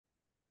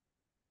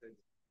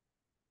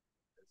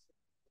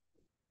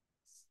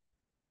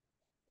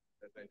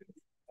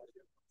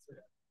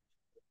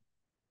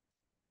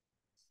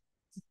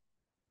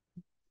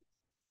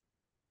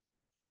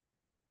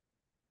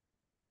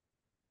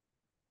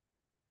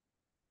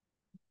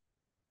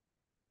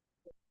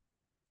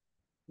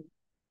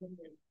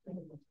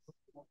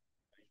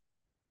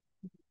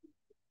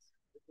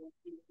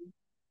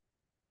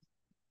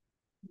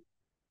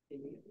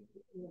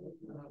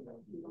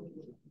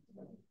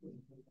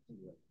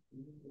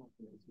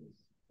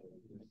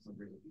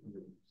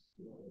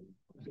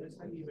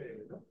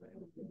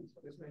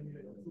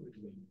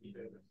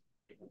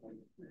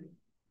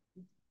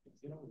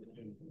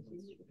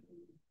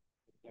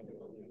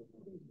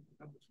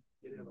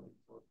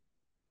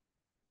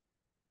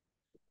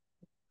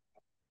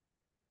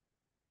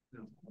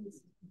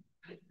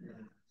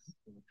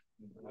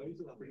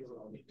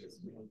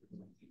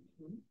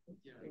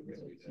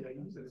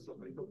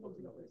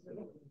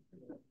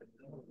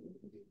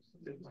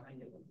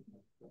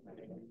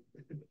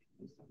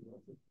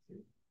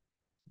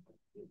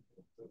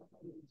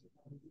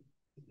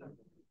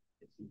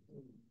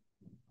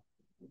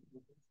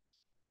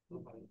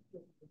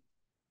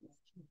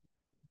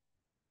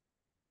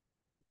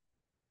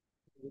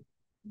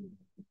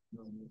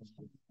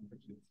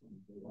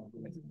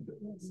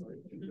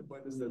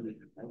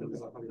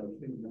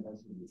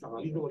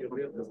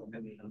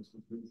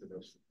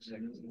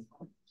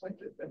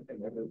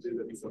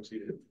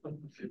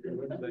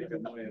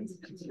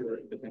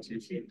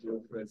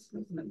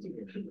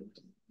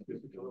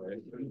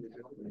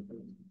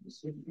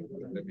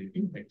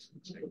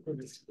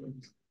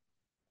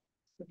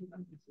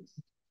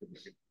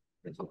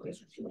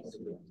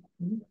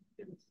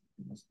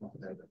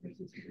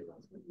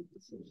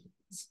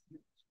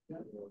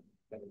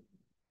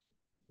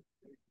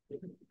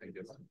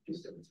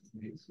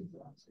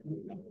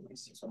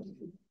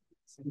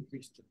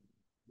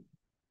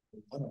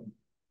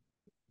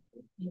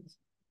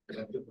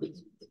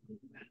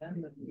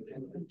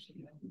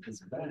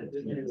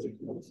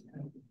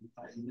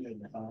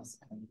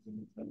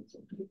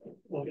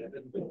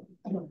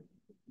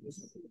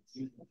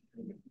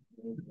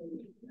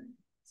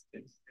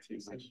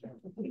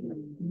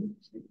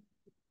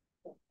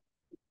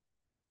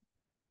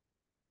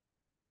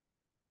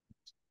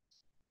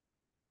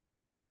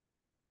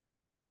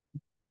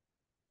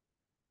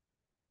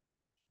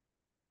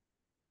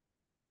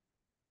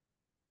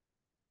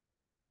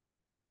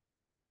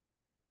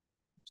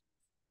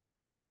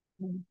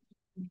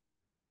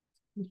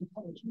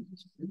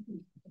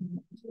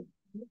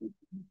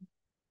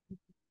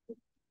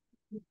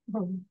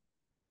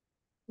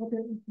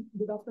Okay,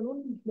 good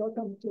afternoon.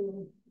 Welcome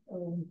to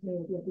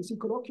the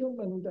colloquium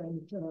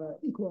and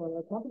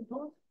equal quantum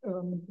talk.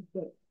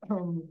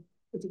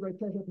 It's a great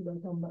pleasure to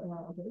welcome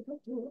Artur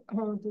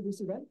Ekert to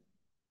this event.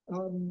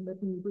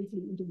 Let me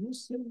briefly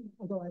introduce him,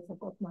 although I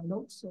forgot my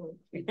notes. So,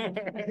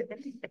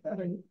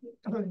 and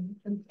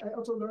I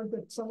also learned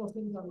that some of the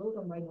things I wrote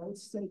on my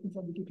notes taken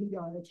from Wikipedia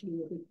are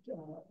actually a bit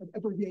an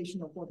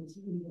abbreviation of what is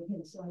in the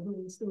case. So I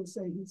will still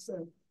say he's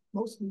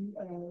mostly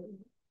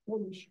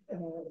Polish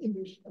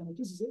English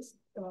physicist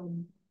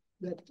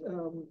that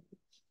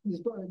he's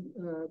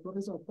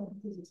professor of quantum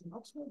physics in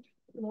Oxford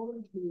at the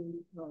moment.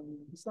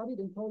 He studied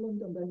in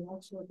Poland and then in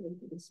Oxford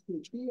did his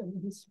PhD, and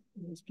in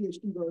his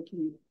PhD work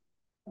he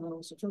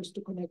was first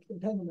to connect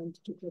entanglement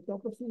to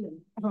cryptography,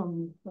 and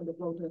kind of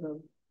wrote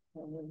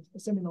a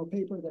seminal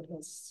paper that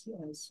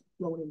has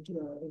grown into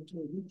a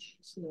huge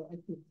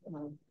active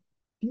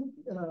field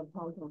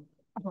part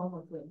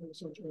of the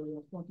research area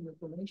of quantum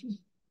information.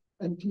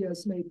 And he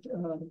has made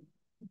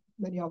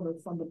many other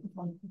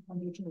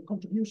foundational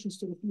contributions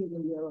to the field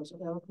in the areas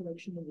of error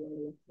correction, in the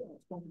area of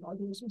quantum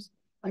algorithms.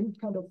 I'm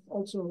kind of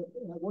also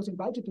was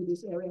invited to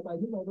this area by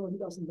him, although he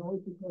doesn't know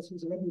it, because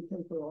his review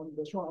paper on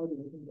the Shor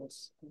algorithm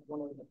was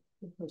one of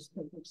the first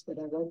papers that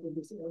I read in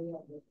this area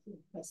that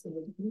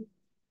fascinated me.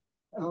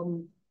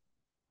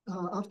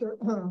 After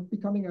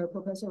becoming a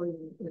professor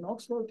in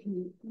Oxford,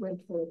 he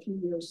went for a few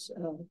years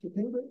to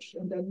Cambridge,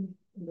 and then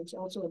there's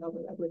also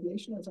another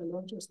abbreviation, as I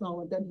learned just now,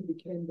 and then he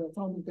became the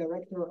founding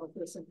director of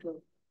the Center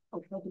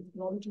of Quantum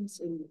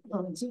Technologies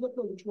in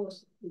Singapore, which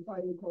was, if I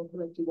recall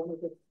correctly, one of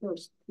the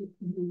first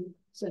new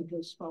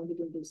centers founded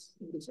in this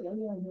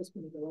area, and has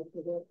been a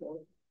director there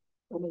for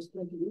almost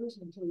 20 years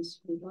until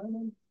his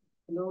retirement.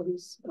 And now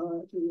he's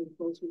doing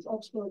both with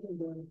Oxford and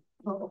the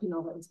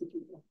Okinawa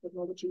Institute of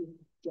Technology in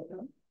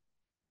Japan.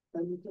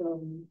 And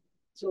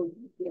so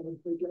yeah,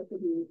 we're glad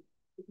that you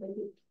made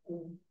it.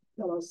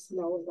 Tell us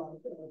now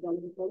about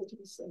value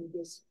inequalities and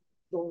this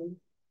long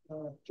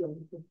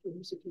journey from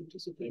university to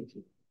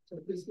security. So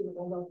please give a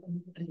warm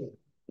welcome.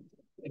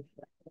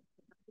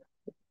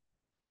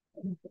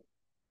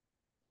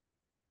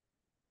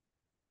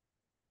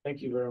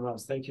 Thank you very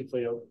much. Thank you for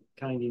your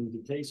kind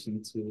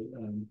invitation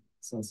to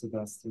San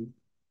Sebastian.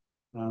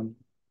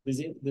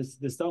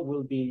 This talk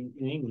will be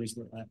in English.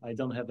 I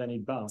don't have any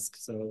Basque,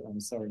 so I'm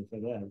sorry for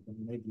that. But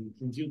maybe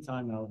in due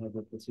time I'll have the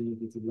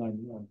opportunity to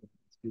learn more about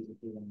this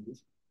beautiful language.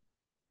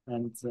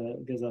 And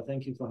Geza,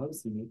 thank you for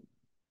hosting me.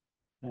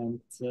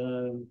 And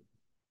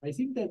I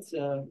think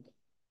that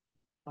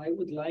I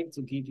would like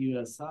to give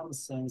you some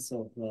sense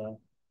of,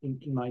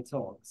 in my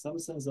talk, some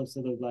sense of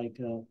sort of like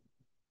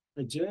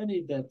a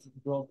journey that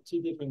brought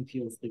two different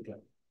fields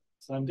together.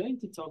 So I'm going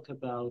to talk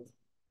about,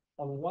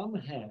 on one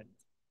hand,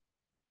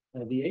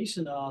 the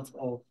ancient art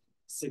of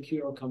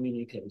secure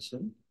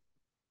communication,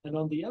 and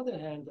on the other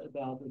hand,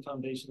 about the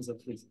foundations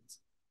of physics.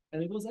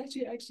 And it was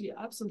actually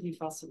absolutely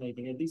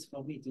fascinating, at least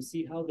for me, to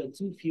see how the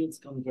two fields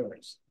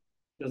converged.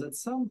 Because at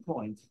some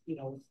point,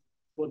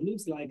 what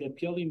looks like a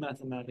purely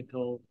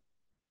mathematical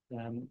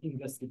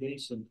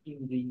investigation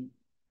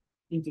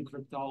into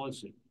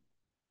cryptology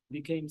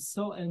became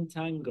so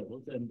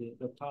entangled, and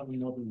the pun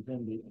not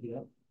intended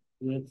here,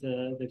 with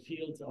the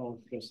field of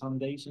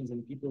foundations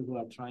and people who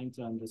are trying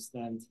to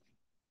understand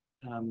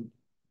um,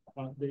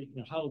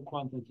 how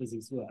quantum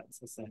physics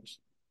works,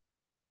 essentially.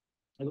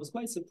 It was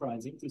quite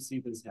surprising to see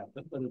this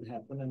happen, but it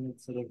happened, and it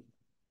sort of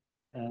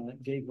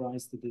gave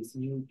rise to this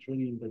new,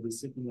 truly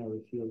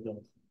interdisciplinary field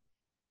of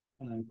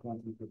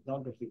quantum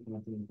cryptography,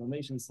 quantum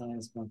information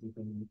science, quantum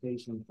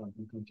communication,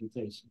 quantum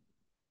computation.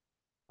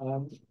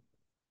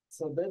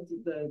 So that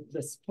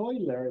the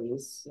spoiler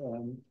is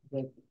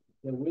that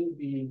there will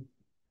be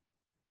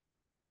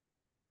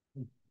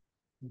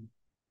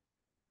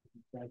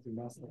try to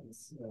master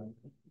this.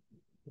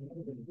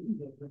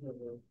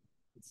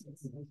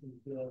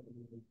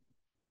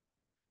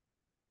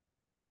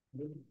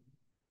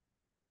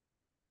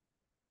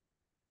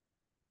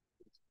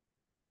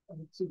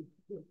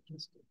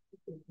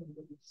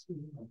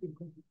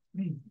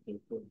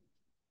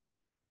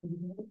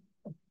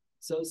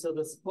 So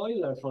the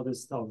spoiler for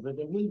this talk, that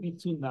there will be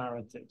two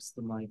narratives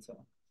to my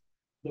talk.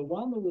 The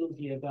one will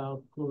be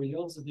about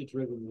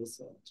curiosity-driven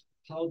research,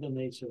 how the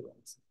nature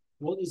works.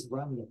 What is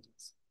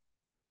randomness?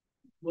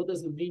 What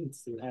does it mean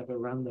to have a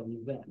random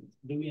event?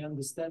 Do we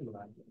understand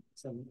random?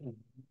 Some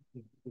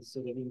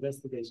sort of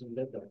investigation in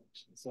that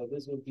direction. So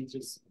this will be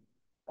just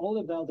all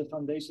about the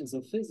foundations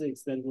of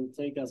physics that will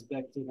take us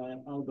back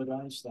to Albert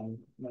Einstein,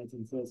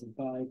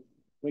 1935,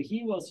 where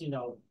he was,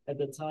 at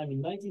the time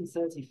in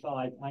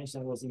 1935,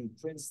 Einstein was in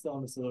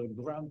Princeton, sort of a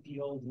grumpy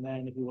old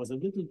man who was a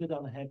little bit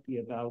unhappy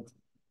about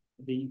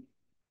the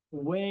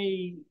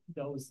way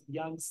those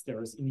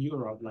youngsters in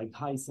Europe, like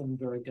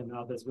Heisenberg and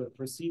others, were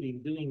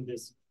proceeding, doing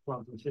this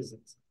quantum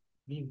physics,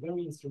 being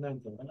very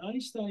instrumental. And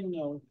Einstein,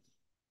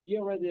 he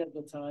already at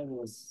the time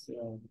was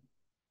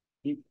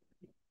a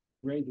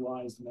great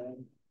wise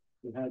man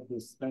who had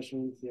this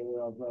special theory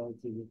of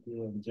relativity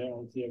and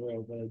general theory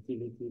of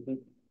relativity. But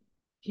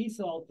he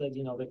thought that,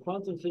 the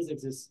quantum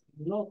physics is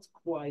not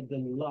quite the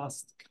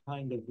last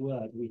kind of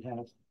word we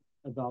have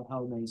about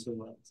how nature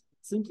works,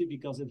 simply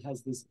because it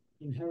has this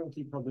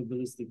inherently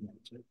probabilistic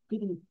nature. It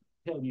couldn't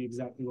tell you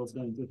exactly what's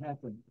going to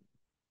happen.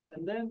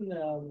 And then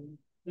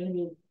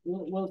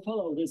we'll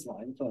follow this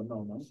line for a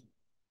moment.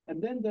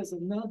 And then there's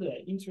another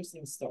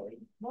interesting story.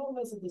 More or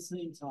less at the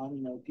same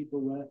time,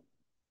 people were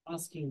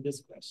asking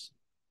this question.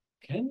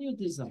 Can you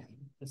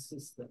design a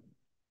system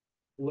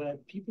where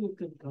people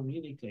can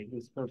communicate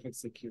with perfect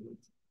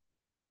security?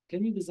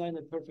 Can you design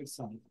a perfect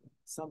cipher,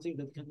 something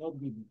that cannot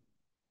be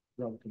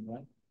broken,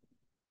 right?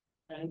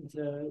 And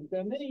there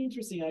are many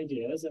interesting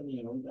ideas, and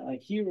there are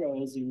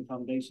heroes in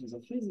foundations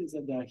of physics,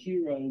 and there are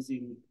heroes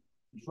in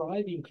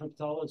driving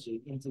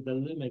cryptology into the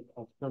limit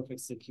of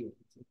perfect security.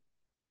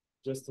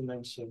 Just to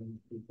mention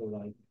people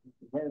like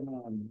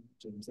Verma,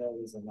 James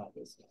Ellis, and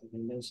others. I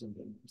mentioned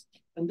them.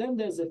 And then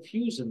there's a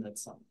fusion at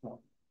some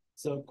point.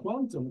 So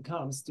quantum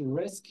comes to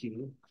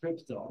rescue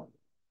crypto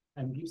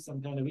and give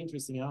some kind of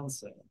interesting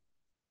answer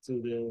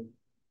to the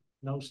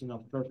notion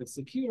of perfect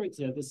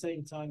security. At the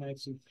same time,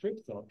 actually,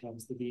 crypto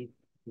comes to the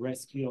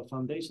rescue of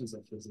foundations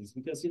of physics.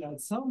 Because,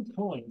 at some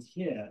point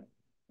here,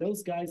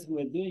 those guys who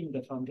are doing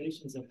the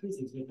foundations of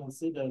physics were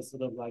considered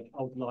sort of like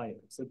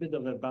outliers, a bit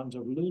of a bunch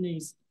of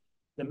loonies.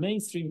 The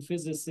mainstream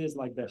physicists,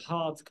 like the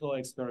hardcore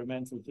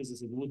experimental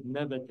physicists, would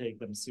never take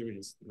them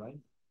seriously, right?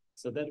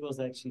 So that was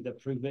actually the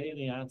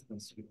prevailing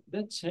atmosphere.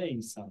 That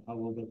changed somehow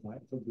over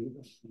time,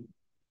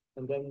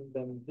 and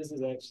then this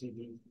is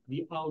actually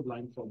the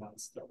outline for my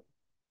story.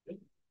 Okay?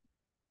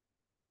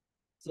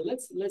 So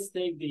let's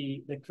take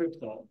the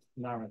crypto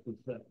narrative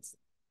first.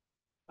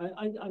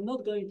 I'm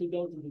not going to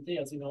go into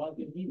details. I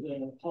can give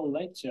a whole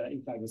lecture,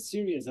 in fact, a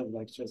series of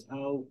lectures,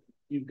 how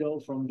you go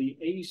from the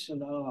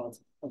ancient art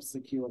of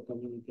secure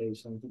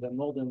communication to the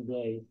modern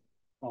day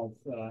of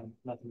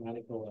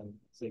mathematical and,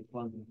 say,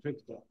 quantum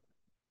crypto.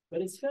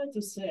 But it's fair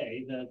to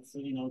say that,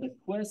 the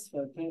quest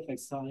for a perfect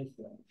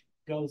cipher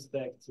goes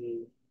back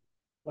to,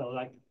 well,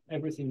 like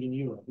everything in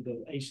Europe,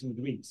 the ancient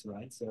Greeks,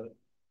 right? So,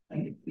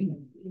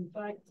 in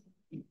fact,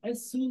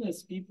 as soon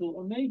as people,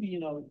 or maybe,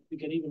 you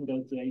can even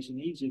go to ancient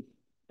Egypt,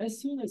 as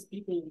soon as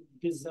people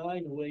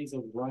design ways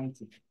of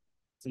writing,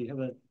 so you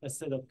have a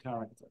set of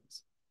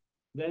characters,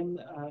 then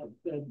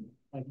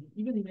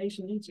even in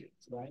ancient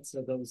Egypt, right?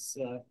 So those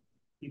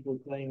people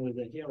playing with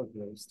the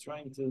hieroglyphs,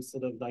 trying to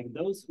sort of like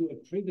those who are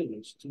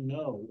privileged to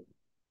know,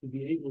 to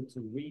be able to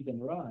read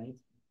and write,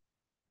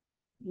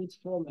 would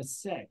form a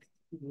sect,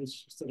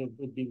 which sort of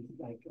would be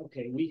like,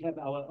 okay, we have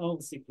our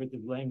own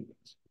secretive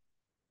language.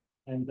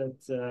 and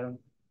that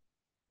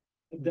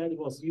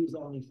was used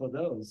only for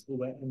those who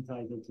were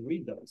entitled to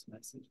read those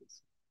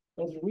messages.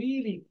 But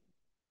really,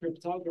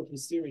 cryptography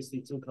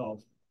seriously took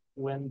off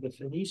when the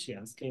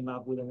Phoenicians came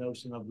up with the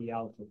notion of the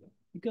alphabet.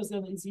 Because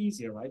then it's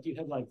easier, right? You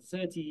have like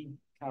 30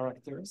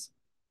 characters,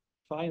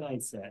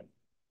 finite set.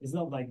 It's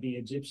not like the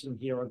Egyptian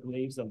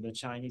hieroglyphs of the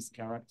Chinese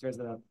characters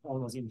that are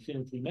almost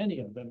infinitely many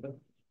of them, but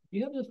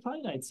you have a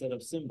finite set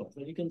of symbols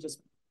that you can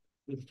just,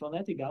 with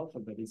phonetic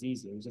alphabet, it's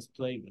easier, you just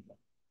play with them.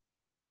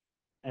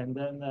 And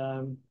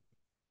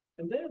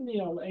then, you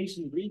know,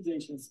 ancient Greeks,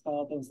 ancient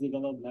Spartans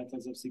developed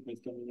methods of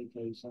secret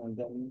communication, and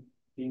then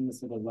in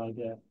sort of like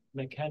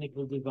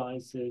mechanical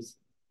devices.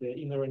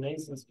 In the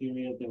Renaissance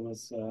period, there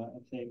was a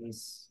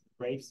famous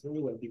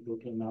breakthrough where people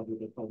came out with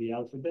the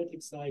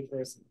alphabetic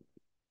ciphers.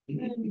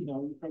 And, you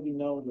know, you probably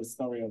know the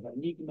story of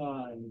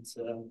Enigma and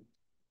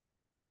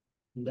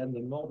then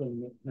the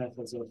modern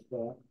methods of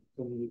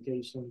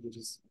communication, which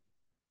is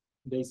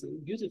basically a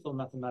beautiful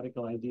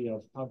mathematical idea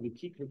of public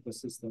key crypto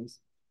systems,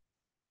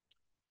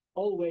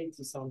 all the way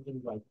to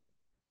something like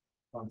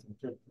quantum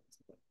crypto.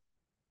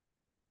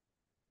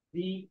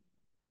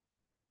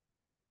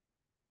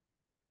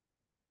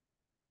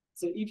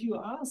 So if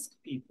you ask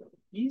people,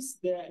 is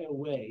there a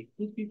way,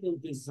 could people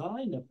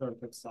design a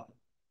perfect cipher?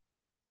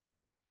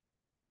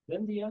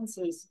 Then the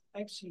answer is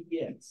actually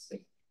yes.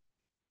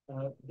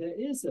 There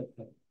is a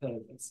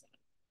perfect cipher.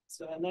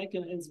 So, and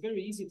it's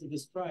very easy to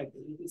describe.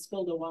 It's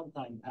called a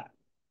one-time pad.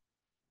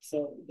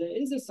 So there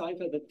is a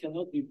cipher that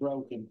cannot be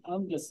broken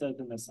under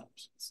certain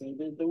assumptions. So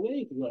the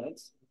way it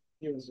works,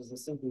 here is just a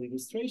simple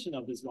illustration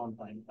of this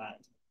one-time pad,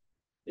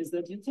 is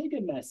that you take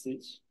a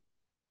message.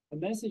 A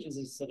message is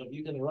a sort of,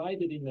 you can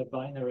write it in a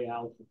binary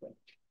alphabet.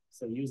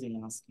 So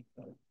using ASCII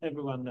code,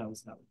 everyone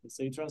knows how.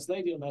 So you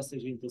translate your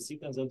message into a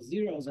sequence of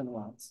zeros and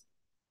ones.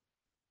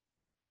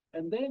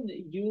 And then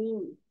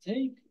you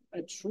take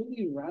a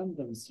truly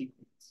random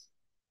sequence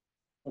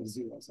of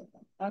zeros and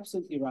ones,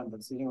 absolutely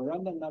random. So you have a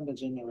random number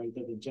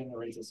generator that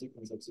generates a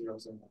sequence of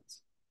zeros and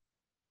ones.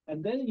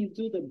 And then you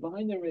do the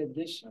binary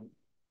addition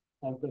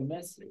of the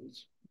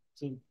message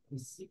to the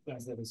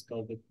sequence that is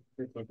called the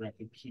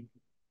cryptographic key.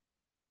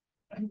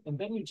 And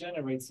then you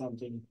generate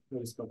something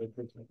that is called a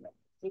cryptogram.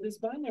 So this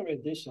binary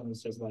addition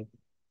is just like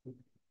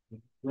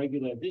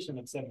regular addition,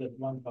 except that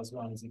 1 plus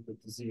 1 is equal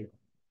to 0.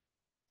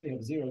 You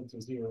have 0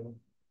 to 0,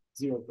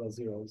 0 plus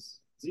 0 is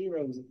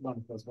 0,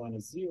 1 plus 1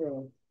 is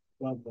 0,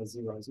 1 plus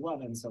 0 is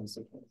 1, and so on and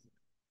so forth.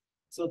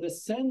 So the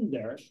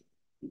sender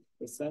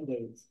is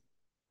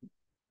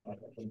I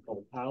can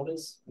call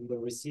Alice, and the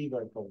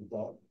receiver called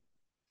Bob.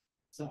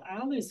 So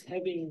Alice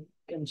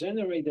can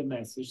generate a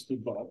message to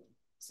Bob,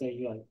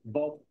 saying like,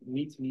 Bob,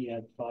 meet me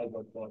at 5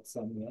 o'clock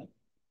somewhere.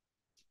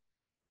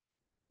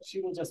 She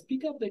will just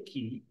pick up the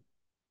key.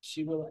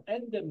 She will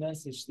add the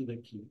message to the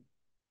key.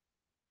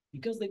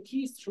 Because the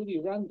key is truly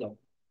random,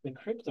 the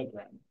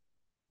cryptogram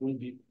will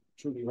be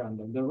truly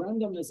random. The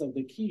randomness of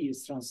the key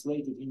is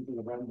translated into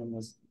the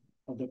randomness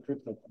of the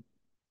cryptogram.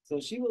 So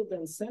she will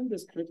then send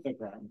this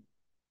cryptogram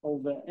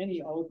over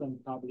any open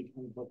public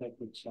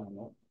unprotected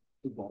channel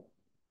to Bob.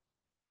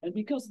 And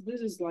because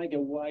this is like a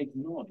white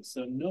noise,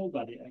 so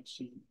nobody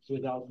actually,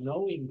 without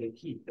knowing the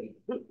key,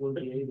 will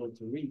be able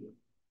to read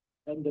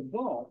it. And the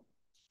Bob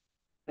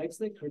takes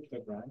the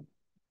cryptogram,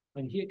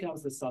 and here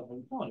comes the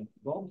subtle point.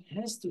 Bob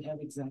has to have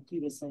exactly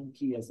the same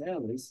key as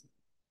Alice.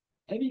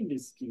 Having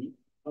this key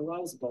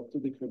allows Bob to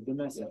decrypt the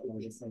message by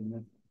the same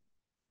method.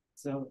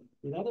 So,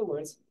 in other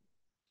words,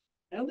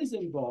 Alice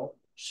and Bob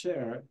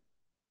share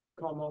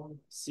common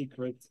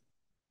secret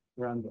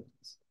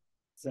randomness.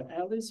 So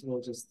Alice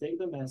will just take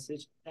the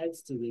message,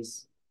 adds to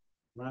this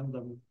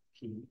random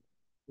key,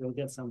 we'll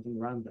get something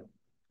random,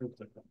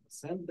 cryptogram.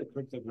 Send the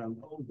cryptogram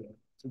over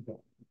to Bob.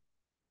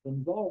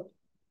 And Bob,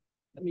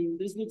 I mean,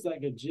 this looks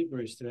like a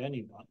gibberish to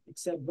anyone,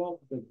 except Bob,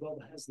 that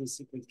Bob has the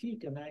secret key,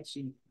 can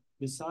actually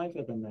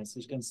decipher the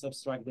message, can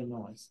subtract the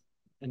noise,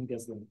 and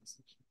gets the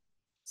message.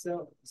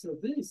 So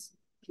this,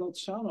 Claude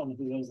Shannon,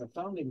 who was a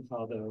founding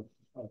father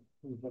of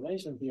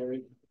information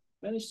theory,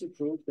 managed to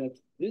prove that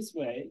this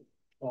way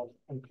of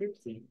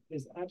encrypting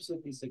is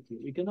absolutely secure.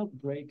 You cannot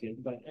break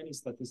it by any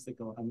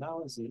statistical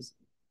analysis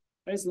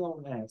as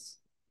long as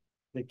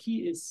the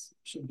key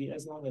should be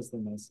as long as the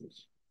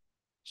message,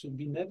 should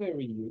be never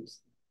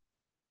reused,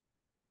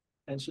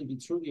 and should be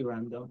truly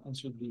random, and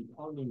should be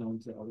only known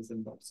to Alice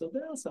and Bob. So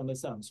there are some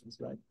assumptions,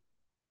 right?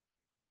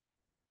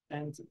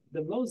 And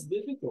the most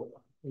difficult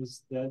one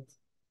is that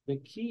the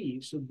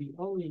key should be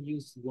only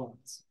used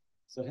once.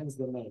 So hence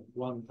the name,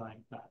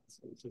 one-time pad.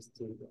 So it's just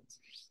 2 dots.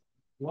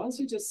 Once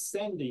you just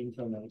send the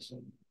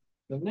information,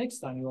 the next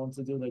time you want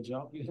to do the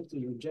job, you have to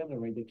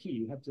regenerate the key.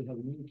 You have to have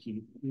a new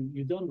key.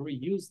 You don't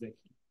reuse the key.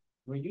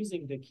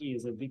 Reusing the key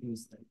is a big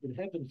mistake. It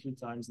happened a few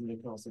times in the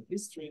course of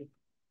history,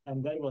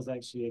 and that was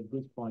actually a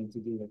good point to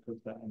do the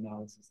crypto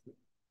analysis.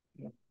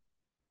 Yeah.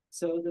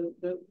 So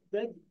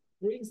that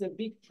brings a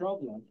big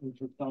problem in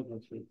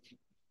cryptography,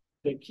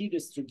 the key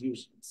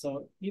distribution.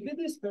 So if it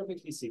is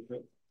perfectly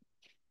secret,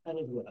 and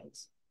it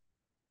works,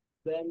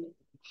 then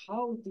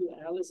how do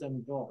Alice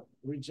and Bob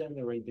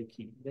regenerate the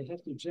key? They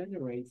have to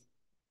generate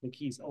the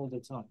keys all the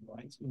time,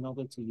 right, in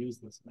order to use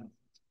this method.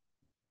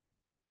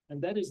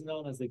 And that is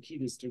known as the key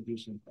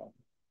distribution problem.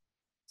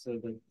 So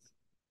that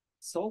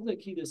solve the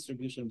key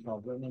distribution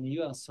problem, and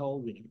you are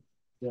solving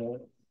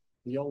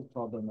the old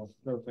problem of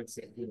perfect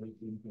security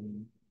in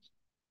communication.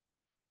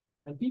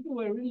 And people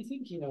were really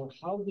thinking,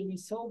 how do we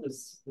solve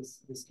this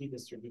key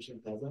distribution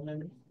problem?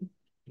 And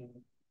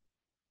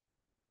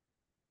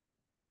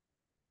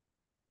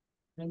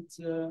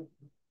the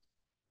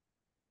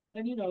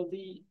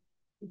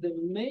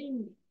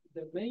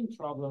main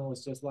problem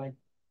was just like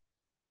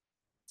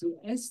to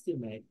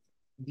estimate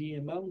the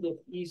amount of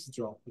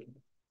eavesdropping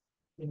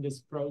in this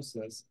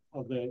process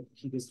of the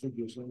key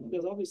distribution.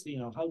 Because obviously,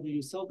 how do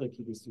you solve the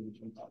key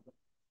distribution problem?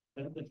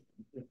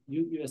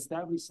 You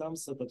establish some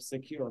sort of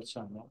secure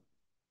channel,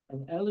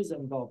 and Alice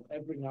and Bob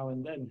every now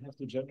and then have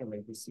to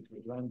generate the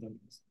secret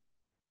randomness.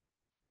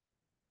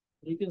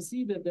 You can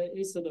see that there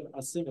is sort of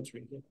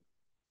asymmetry here.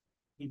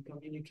 The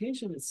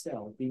communication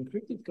itself, the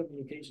encrypted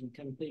communication,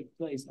 can take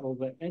place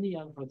over any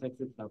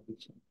unprotected public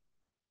channel.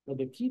 But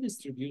the key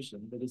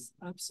distribution that is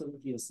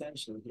absolutely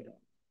essential here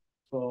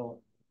for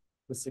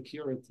the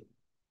security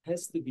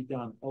has to be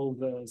done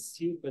over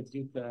super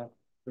duper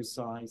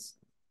precise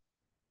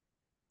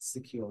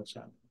secure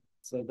channel.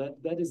 So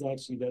that is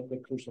actually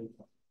the crucial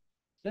point.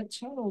 That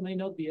channel may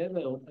not be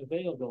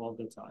available all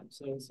the time,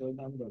 so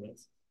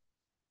nonetheless.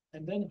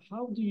 And then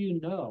how do you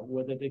know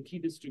whether the key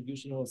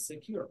distribution was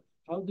secure?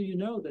 How do you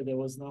know that there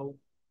was no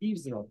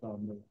eavesdrop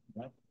on the line,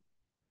 right?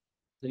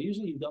 So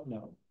usually you don't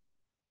know.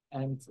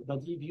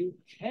 But if you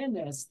can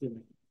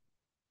estimate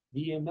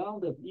the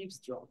amount of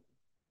eavesdrop,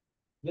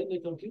 then the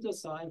computer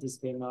scientists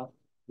came up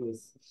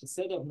with a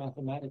set of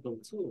mathematical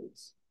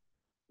tools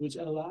which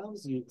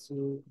allows you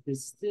to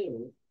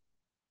distill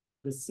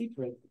the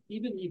secret,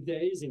 even if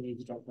there is an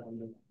eavesdrop on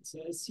the line. So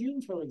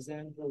assume, for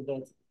example,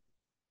 that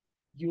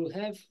you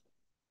have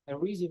a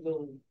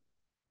reasonable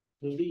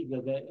belief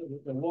that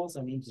there was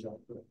an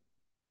eavesdropper.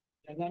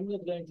 And I'm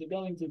not going to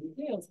go into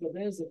details, but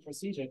there's a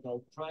procedure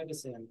called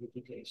privacy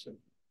amplification.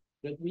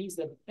 That means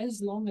that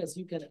as long as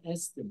you can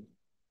estimate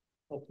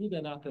or put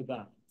an upper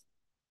bound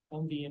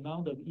on the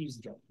amount of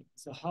eavesdropping,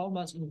 so how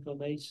much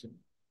information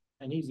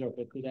an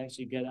eavesdropper could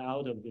actually get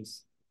out of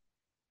this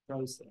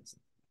process,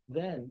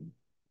 then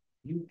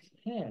you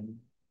can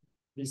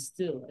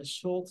distill a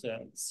shorter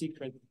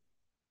secret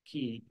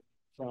key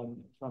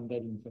from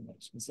that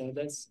information. So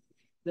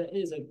there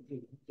is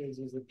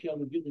a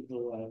purely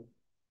beautiful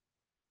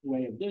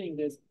way of doing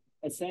this.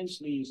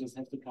 Essentially, you just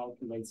have to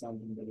calculate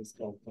something that is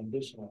called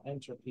conditional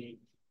entropy.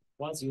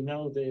 Once you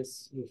know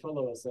this, you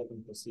follow a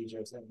certain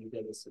procedures and you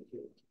get a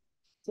security.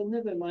 So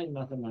never mind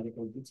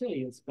mathematical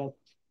details, but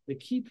the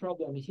key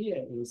problem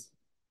here is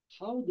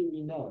how do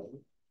we know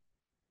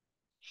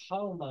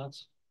how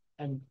much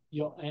and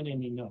your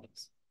enemy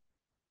knows?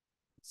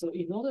 So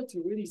in order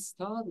to really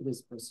start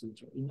this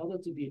procedure, in order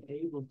to be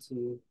able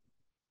to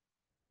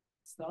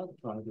start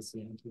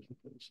privacy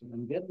amplification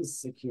and get this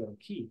secure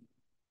key,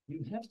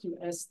 you have to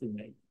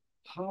estimate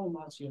how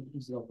much your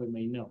eavesdropper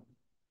may know.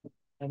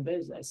 And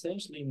there's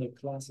essentially in the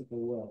classical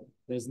world,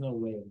 there's no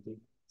way of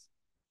doing this.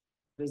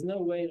 There's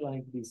no way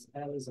like this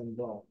Alice and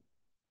Bob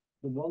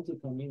who want to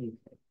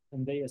communicate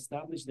and they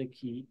establish the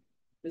key.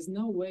 There's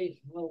no way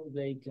how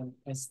they can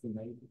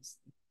estimate this.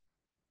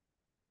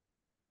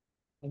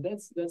 And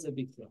that's a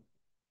big problem.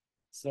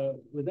 So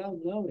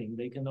without knowing,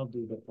 they cannot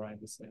do the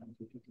privacy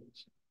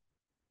amplification.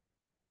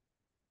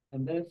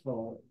 And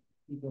therefore,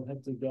 people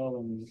have to go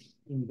and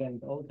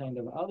invent all kinds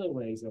of other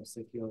ways of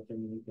secure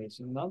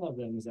communication. None of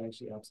them is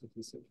actually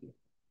absolutely secure.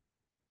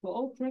 For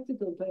all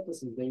practical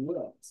purposes, they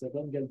work. So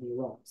don't get me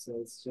wrong. So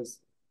it's just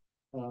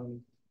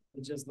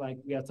like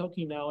we are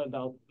talking now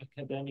about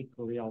academic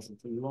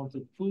curiosity. We want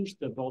to push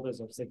the borders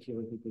of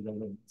security to the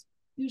limits.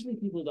 Usually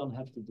people don't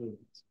have to do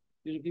it.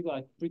 Usually people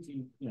are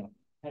pretty,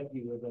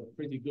 happy with a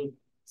pretty good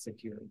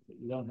security.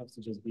 You don't have to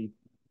just be,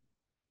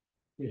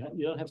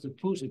 you don't have to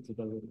push it to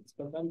the limits.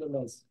 But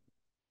nonetheless,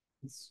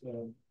 it's,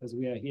 as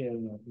we are here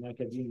in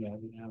academia,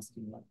 I've been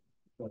asking like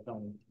what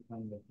kind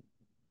of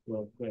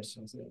well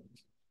questions.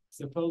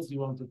 Suppose you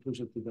want to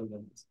push it to the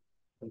limits.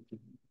 Okay.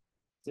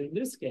 So in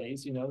this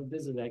case,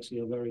 this is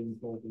actually a very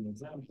important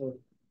example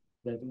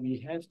that we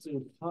have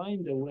to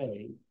find a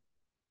way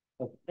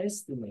of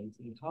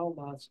estimating how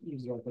much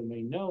eavesdropper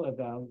may know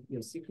about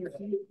your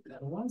secrecy. And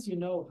once you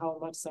know how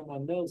much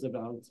someone knows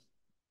about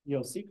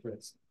your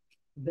secrets,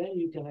 then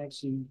you can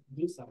actually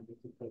do something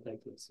to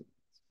protect your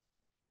secrets.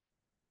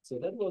 So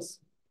that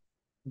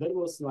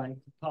was like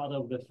part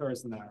of the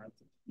first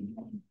narrative.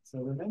 So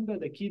remember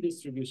the key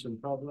distribution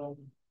problem.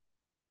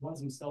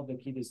 Once you solve the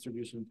key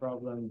distribution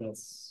problem,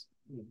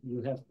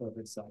 you have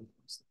perfect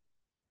ciphers.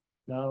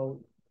 Now,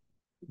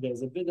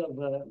 there's a bit of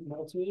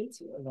more to it,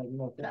 like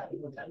more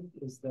technical,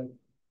 is that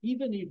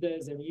even if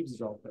there's an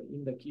eavesdropper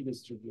in the key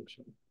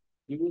distribution,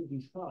 you will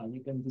be fine.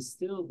 You can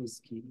distill this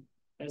key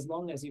as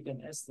long as you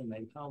can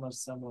estimate how much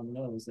someone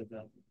knows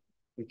about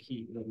the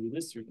key that you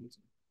distribute.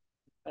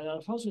 And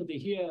unfortunately,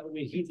 here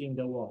we're hitting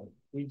the wall.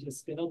 We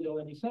just cannot go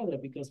any further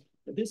because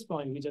at this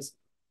point, we just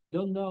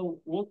don't know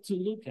what to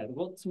look at,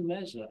 what to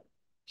measure.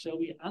 Shall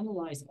we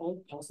analyze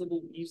all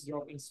possible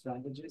eavesdropping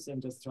strategies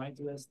and just try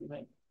to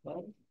estimate?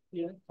 Well,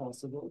 yeah,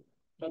 possible.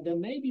 But there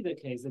may be the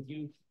case that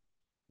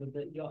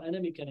your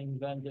enemy can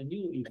invent a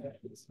new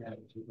eavesdropping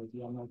strategy that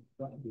you are not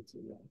privy to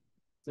yet.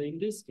 So in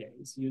this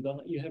case, you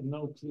have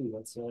no clue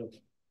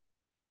whatsoever.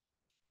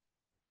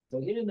 So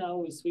here now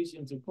we switch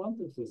into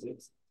quantum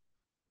physics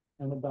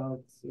and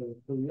about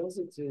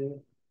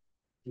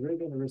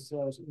curiosity-driven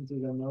research into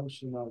the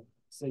notion of,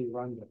 say,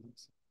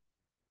 randomness.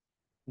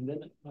 And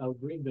then I'll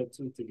bring the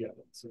two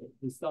together. So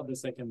we start the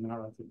second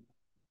narrative.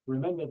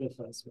 Remember the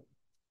first one.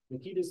 The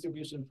key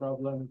distribution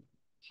problem,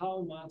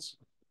 how much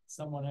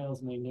someone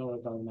else may know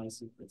about my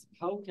secrets.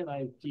 How can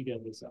I figure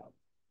this out?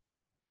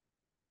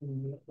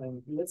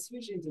 And let's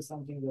switch into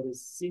something that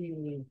is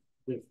seemingly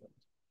different.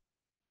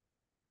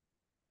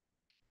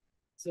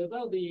 So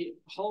about the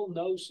whole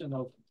notion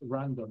of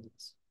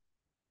randomness.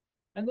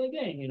 And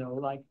again,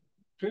 like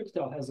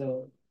crypto has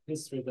a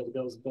history that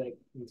goes back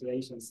into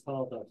ancient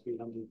Sparta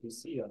 300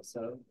 BC or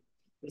so.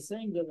 They're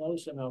saying the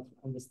notion of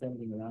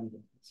understanding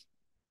randomness.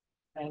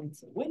 And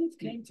when it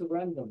came to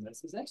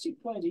randomness, it's actually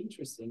quite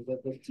interesting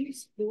that the two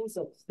schools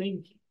of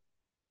thinking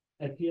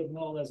appeared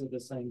more or less at the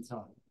same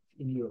time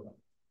in Europe.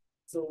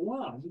 So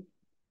one,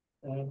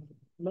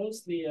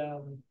 mostly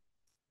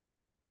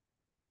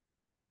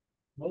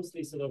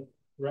sort of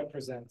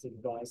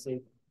represented by,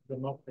 say,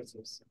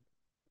 Democritus,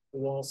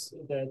 was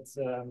that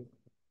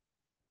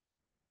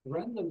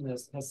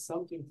randomness has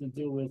something to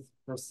do with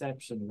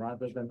perception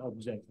rather than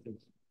objective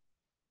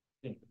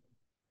thing.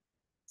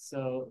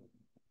 So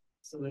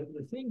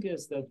the thing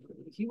is that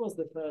he was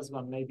the first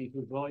one maybe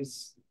who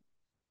voiced,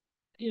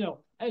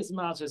 as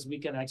much as we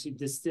can actually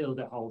distill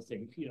the whole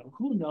thing,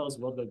 who knows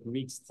what the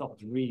Greeks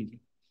thought really.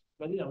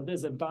 But,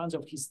 there's a bunch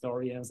of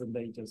historians and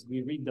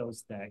we read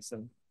those texts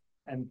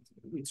and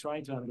we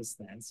try to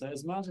understand. So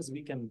as much as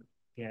we can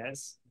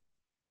guess,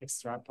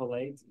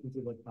 extrapolate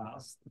into the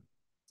past,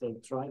 so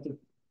try to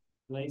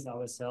place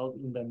ourselves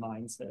in the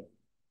mindset.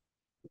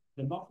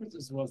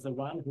 Democritus was the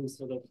one who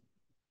sort of,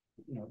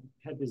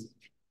 had this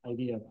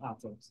idea of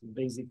atoms,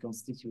 basic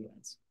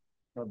constituents,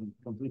 probably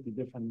completely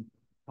different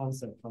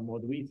concept from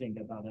what we think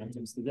about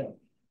atoms today.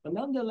 But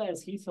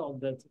nonetheless, he thought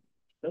that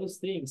those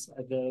things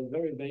at the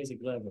very basic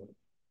level,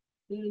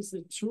 there is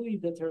a truly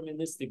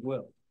deterministic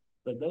world,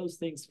 that those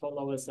things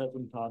follow a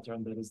certain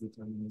pattern that is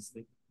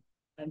deterministic.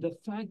 And the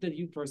fact that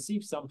you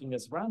perceive something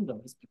as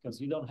random is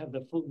because you don't have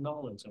the full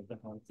knowledge of the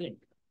whole thing.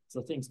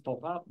 So things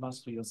pop up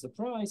much to your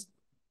surprise.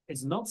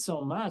 It's not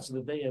so much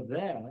that they are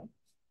there,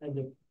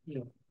 and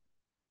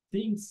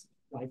things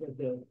like at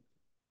the,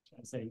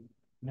 say,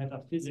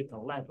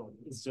 metaphysical level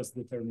is just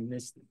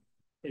deterministic.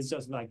 It's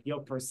just like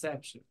your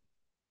perception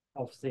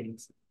of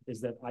things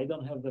is that I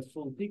don't have the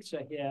full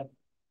picture here.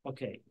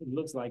 Okay, it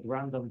looks like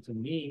random to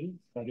me,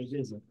 but it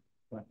isn't.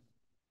 Right.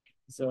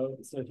 So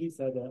he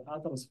said that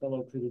atoms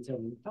follow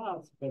predetermined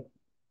paths, but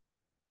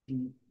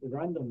the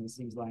randomness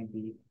seems like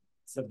the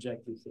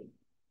subjective thing.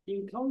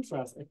 In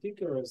contrast,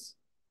 Epicurus,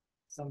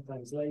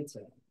 sometimes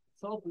later,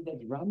 thought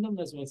that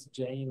randomness was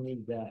genuinely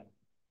there.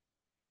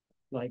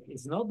 Like,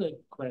 it's not a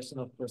question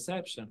of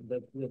perception,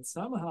 that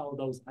somehow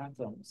those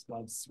atoms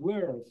like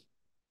swerve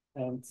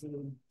and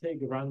to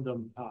take a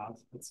random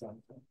path, etc.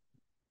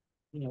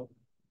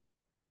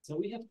 So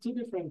we have two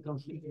different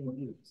conflicting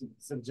views.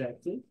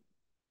 Subjective,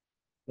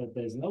 that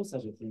there's no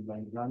such a thing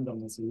like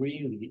randomness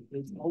really,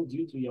 it's all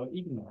due to your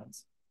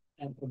ignorance,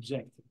 and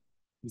objective.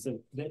 So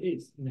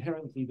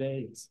inherently there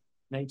is.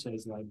 Nature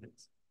is like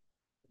this.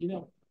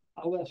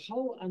 Our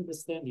whole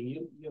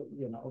understanding,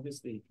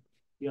 obviously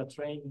you are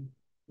trained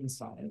in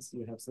science,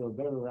 you have sort of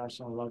very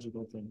rational,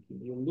 logical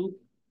thinking. You look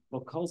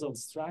for causal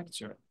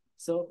structure.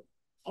 So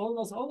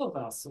almost all of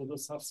us sort of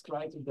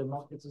subscribe to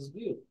Democritus'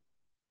 view.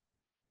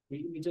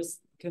 We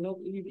just cannot,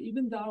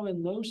 even though our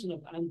notion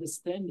of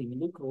understanding,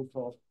 local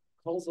for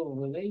causal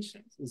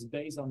relations is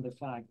based on the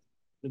fact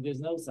that there's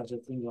no such a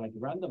thing like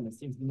randomness,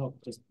 things do not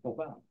just pop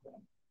up.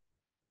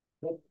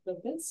 Right?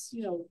 But that's,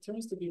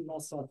 turns to be more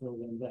subtle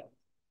than that.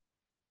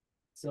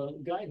 So a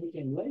guy who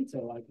came later,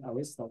 like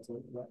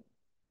Aristotle, right?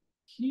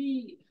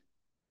 He,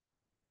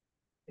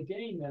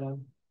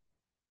 again,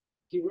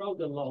 he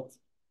wrote a lot.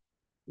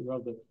 He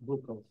wrote a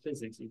book of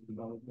physics, even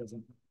though it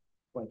doesn't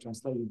quite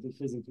translate into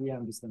physics we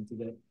understand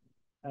today.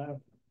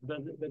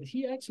 But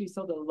he actually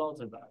thought a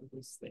lot about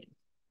this thing.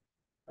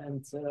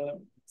 And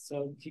so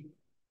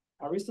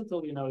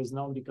Aristotle, is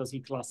known because he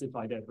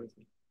classified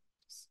everything.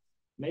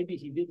 Maybe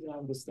he didn't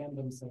understand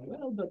them so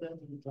well, but then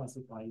he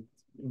classified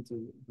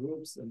into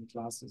groups and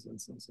classes and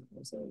so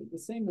on. So the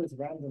same with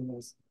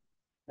randomness.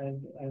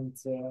 And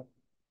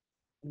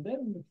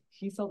then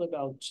he thought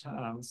about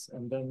chance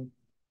and then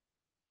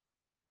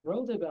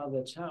wrote about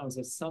the chance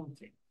as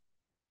something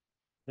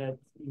that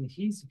in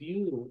his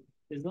view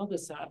is not the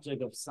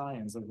subject of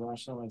science, of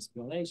rational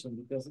explanation,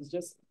 because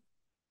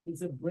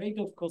it's a break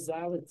of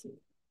causality.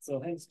 So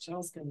hence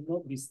chance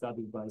cannot be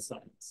studied by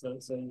science. So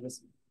he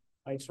was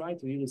I try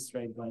to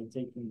illustrate by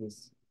taking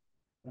this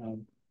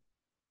um,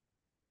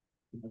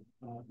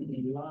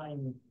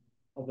 line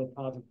of a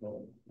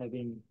particle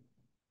having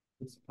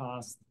its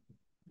past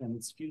and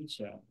its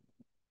future.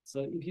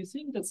 So if you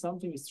think that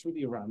something is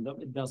truly random,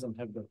 it doesn't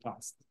have the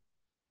past.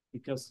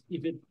 Because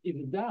if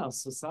it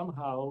does, so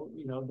somehow,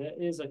 there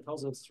is a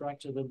causal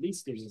structure that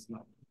leads to this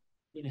number.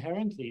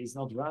 Inherently, it's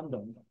not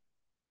random.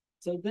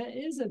 So there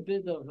is a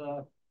bit of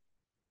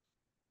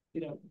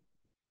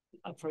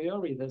a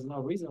priori, there's no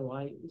reason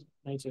why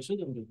nature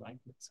shouldn't be like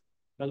this.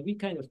 But we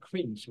kind of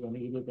cringe when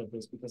we look at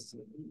this because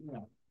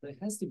there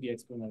has to be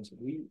explanation.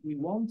 We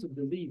want to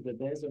believe that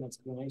there's an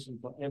explanation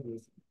for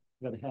everything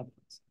that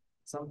happens.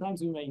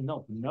 Sometimes we may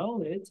not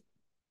know it,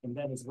 and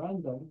then it's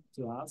random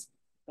to us,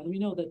 and we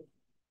know that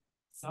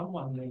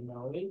someone may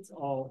know it,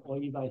 or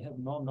if I have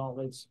no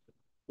knowledge,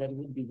 that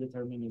would be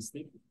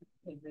deterministic.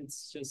 And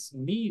it's just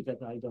me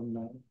that I don't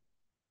know.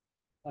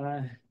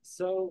 And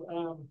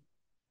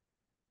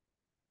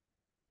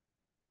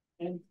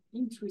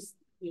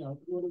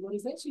what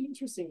is actually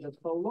interesting that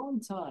for a long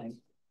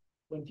time,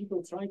 when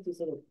people tried to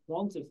sort of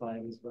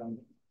quantify this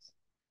randomness,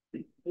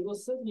 it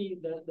was certainly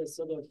the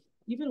sort of,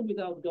 even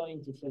without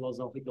going to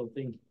philosophical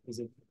thinking, is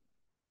it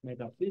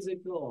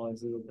metaphysical or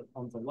is it at the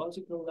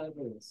ontological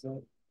level?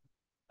 So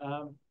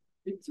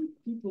it took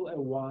people a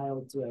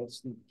while to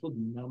actually put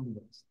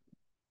numbers.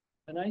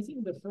 And I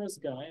think the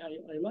first guy,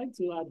 I like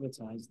to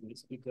advertise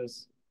this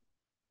because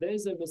there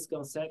is a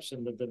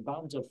misconception that a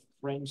bunch of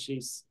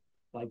Frenchies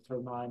like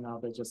Fermat now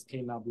that just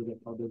came up with a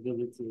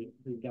probability.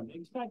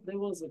 In fact, there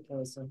was a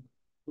person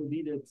who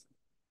did it,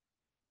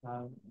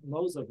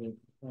 most of it,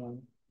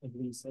 at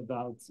least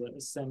about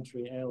a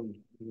century earlier.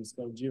 It was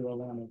called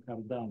Girolamo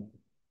Cardano.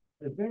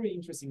 A very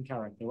interesting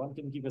character. One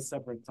can give a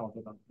separate talk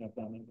about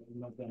Cardano, but I'm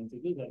not going to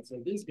do that.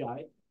 So this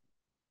guy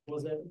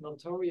was a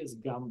notorious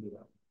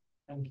gambler,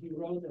 and he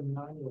wrote a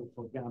manual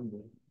for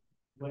gambling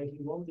where he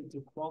wanted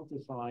to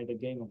quantify the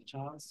game of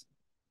chance,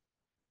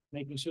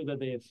 making sure that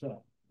they are fair,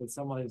 that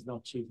someone is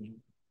not cheating.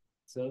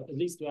 So at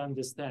least to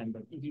understand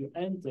that if you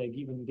enter a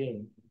given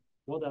game,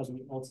 what are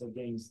the odds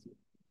against you?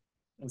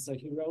 And so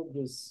he wrote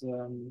this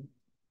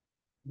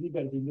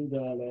Liberty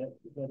Ludale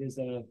that is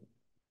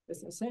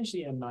it's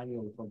essentially a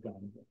manual for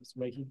gamblers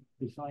where he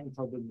defined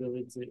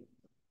probability.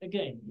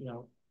 Again,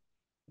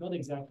 not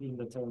exactly in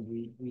the term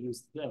we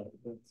use today,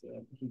 but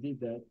he did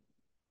that.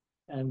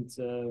 And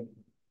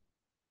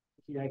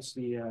he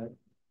actually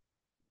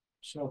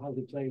showed how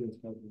to play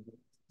with probability.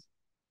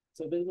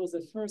 So there was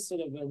the first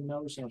sort of a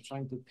notion of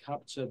trying to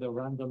capture the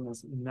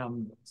randomness in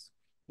numbers,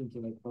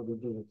 thinking like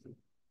probability.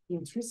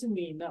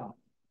 Interestingly enough,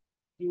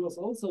 he was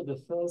also the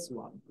first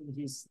one.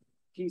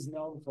 He's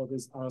known for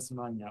this Ars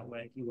Magna,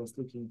 where he was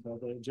looking for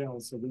the general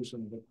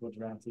solution of the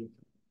quadratic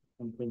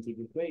and quintic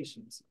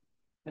equations.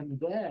 And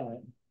there,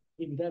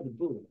 in that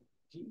book,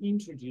 he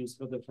introduced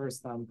for the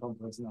first time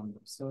complex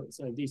numbers. So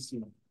this,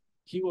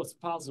 he was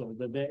puzzled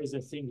that there is a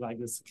thing like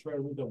the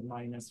square root of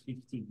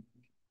 -15.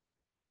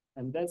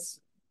 And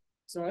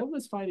so I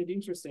always find it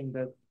interesting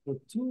that the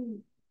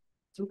two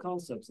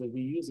concepts that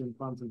we use in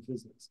quantum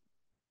physics,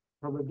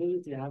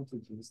 probability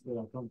amplitudes that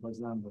are complex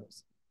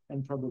numbers,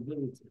 and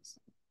probabilities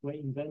were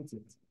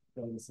invented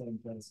by the same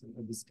person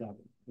or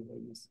discovered the way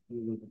we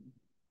live in.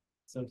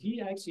 So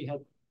he actually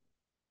had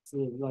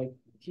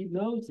he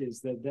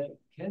noticed that there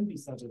can be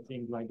such a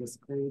thing like a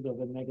square root of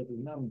a negative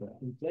number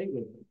and play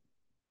with it,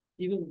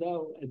 even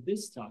though at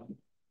this time,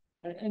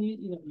 and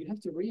you have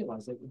to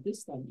realize that at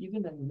this time,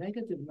 even a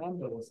negative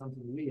number was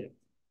something weird,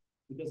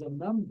 because a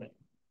number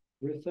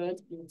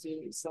referred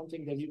into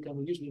something that you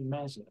can usually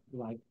measure,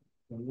 like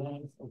the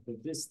length of the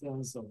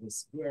distance of the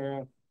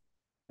square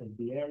and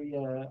the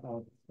area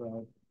of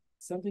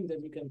something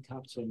that you can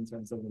capture in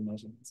terms of the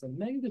measurement. So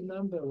negative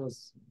number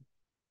was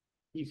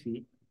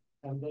iffy,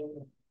 and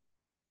then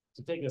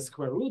to take the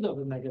square root of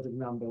a negative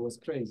number was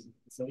crazy.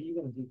 So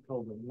even if you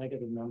call them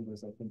negative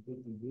numbers are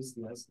completely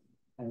useless,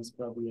 and it's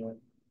probably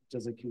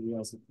just a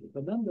curiosity.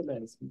 But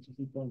nonetheless,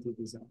 he pointed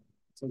this out.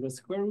 So the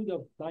square root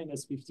of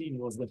 -15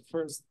 was the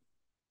first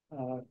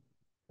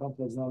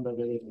complex number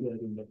that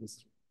appeared in the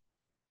history,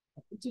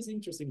 which is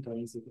interesting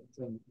coincidence.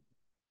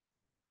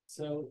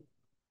 So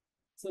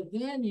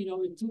then,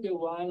 it took a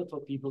while for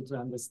people to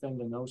understand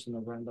the notion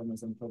of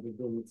randomness and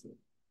probability.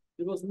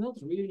 It was not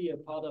really a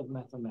part of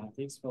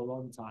mathematics for a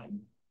long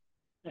time.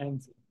 And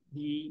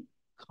the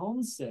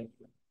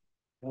concept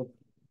of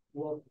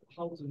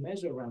how to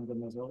measure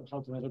randomness or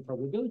how to measure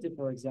probability,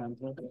 for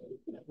example,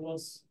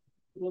 was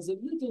a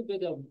little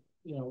bit of,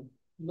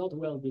 not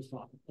well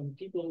defined. And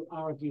people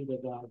argued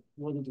about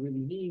what it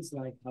really means,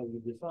 like how you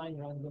define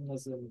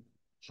randomness and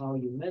how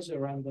you measure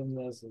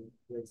randomness. And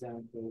for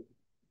example,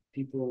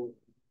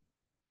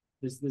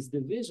 this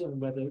division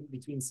whether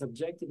between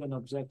subjective and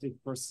objective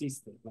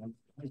persisted. Like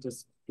I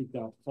just picked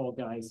out 4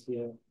 guys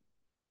here.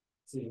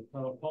 See,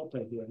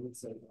 Popper here,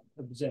 it's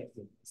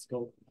objective.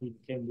 He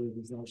came with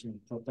this notion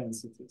of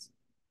propensities.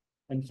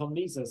 And for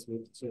Mises, we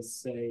just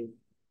say,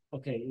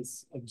 okay,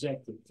 it's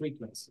objective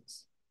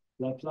frequencies.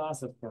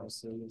 Laplace, of course,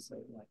 so you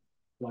say like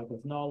lack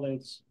of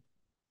knowledge,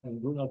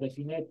 and Bruno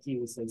Definetti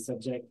will say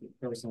subjective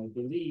personal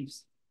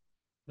beliefs.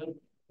 But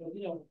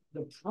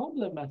the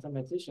problem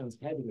mathematicians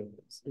had with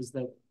this is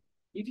that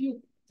if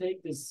you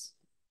take this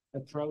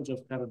approach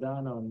of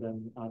Cardano and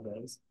then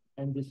others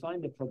and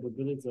define the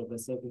probability of a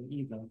certain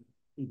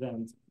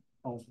event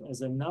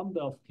as a number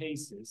of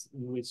cases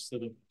in which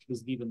sort of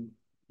this given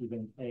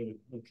event A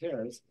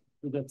occurs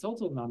to the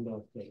total number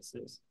of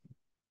cases,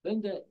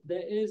 then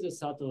there is a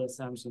subtle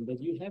assumption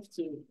that you have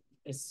to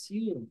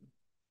assume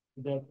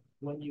that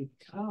when you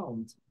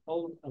count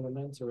all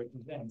elementary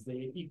events, they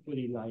are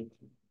equally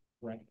likely,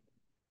 right?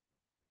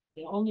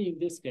 And only in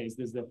this case,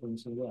 this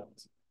definition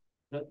works.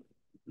 But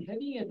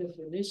having a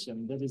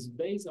definition that is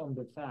based on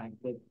the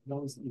fact that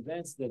those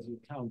events that you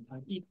count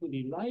are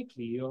equally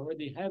likely, you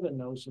already have a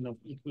notion of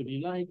equally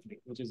likely,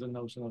 which is a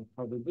notion of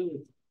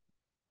probability.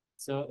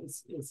 So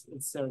it's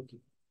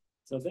circular.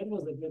 So that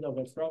was a bit of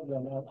a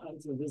problem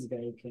until this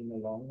guy came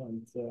along,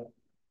 and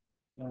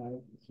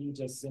he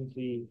just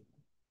simply,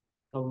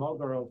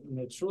 Kolmogorov, in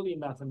a truly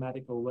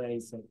mathematical way,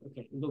 said,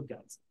 okay, look,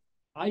 guys,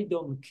 I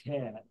don't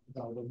care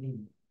about the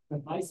meaning.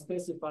 I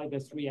specify the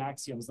three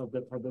axioms of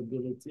the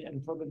probability,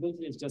 and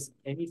probability is just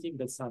anything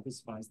that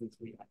satisfies the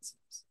three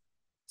axioms.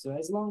 So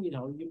as long,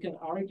 you can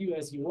argue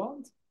as you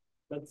want,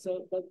 but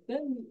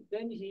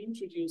then he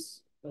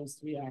introduced those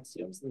three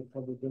axioms. The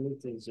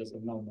probability is just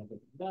a non-negative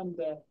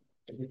number.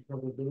 The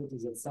probability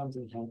is that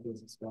something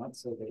happens is one,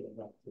 so they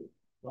adapt to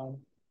one.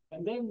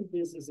 And then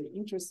this is an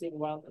interesting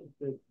one,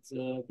 that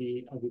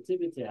the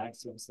additivity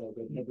axiom, so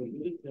the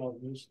probability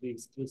of mutually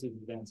exclusive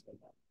events for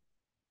that.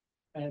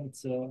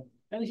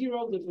 And he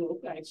wrote the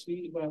book,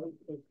 actually, well,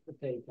 the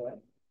paper,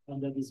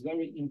 under this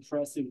very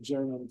impressive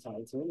German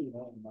title,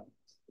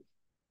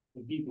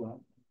 the big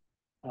one.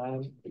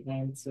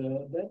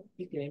 That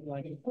became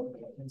like a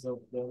focus of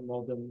the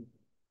modern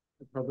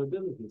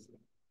probabilities.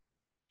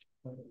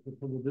 The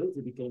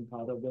probability became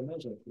part of the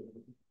measure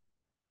theory.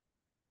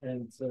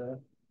 And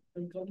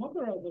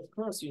Kolmogorov, of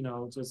course,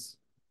 just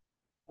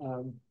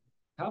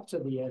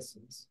captured the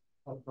essence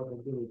of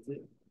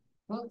probability.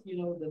 But,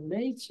 the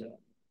nature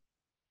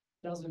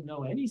doesn't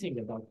know anything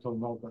about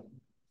Kolmogorov.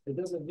 It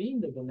doesn't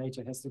mean that the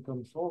nature has to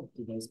conform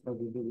to those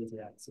probability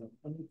axioms.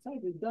 And in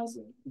fact, it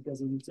doesn't,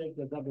 because if you take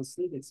the double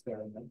slit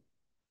experiment,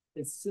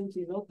 it's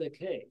simply not the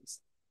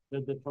case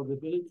that the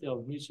probability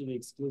of mutually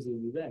exclusive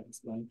events,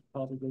 like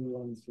particles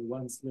going through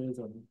one slit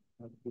or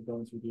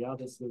going through the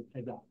other slit,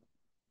 add up.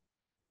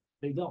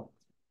 They don't.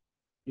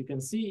 You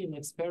can see in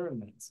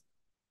experiments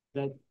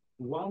that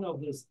one of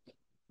these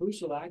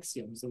crucial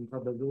axioms in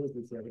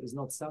probability theory is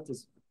not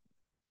satisfied.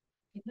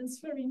 And that's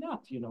fair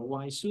enough,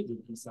 why should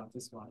it be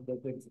satisfied?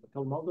 That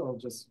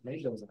Kolmogorov just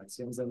made those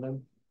axioms, and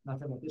then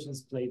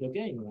mathematicians play the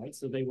game, right?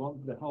 So they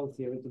want the whole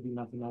theory to be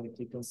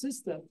mathematically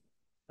consistent,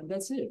 and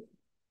that's it.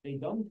 They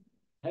don't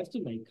have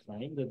to make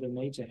claim that the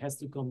nature has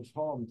to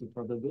conform to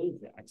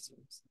probability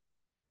axioms.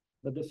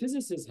 But the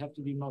physicists have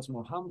to be much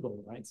more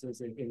humble, right? So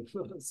say, okay,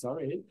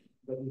 sorry,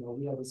 but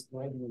we are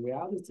describing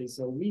reality,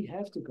 so we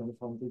have to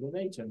conform to the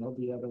nature, not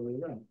the other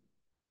way around.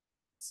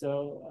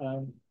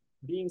 So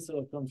being sort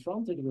of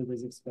confronted with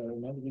this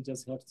experiment, we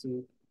just have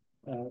to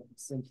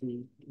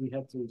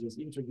just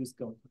introduce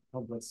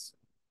complex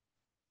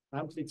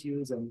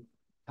amplitudes and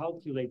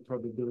calculate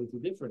probability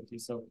differently.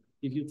 So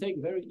if you take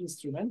very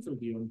instrumental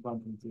view in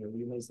quantum theory,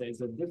 you may say it's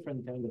a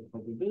different kind of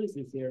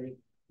probability theory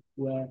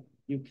where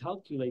you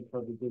calculate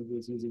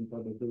probabilities using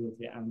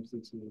probability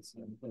amplitudes,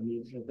 and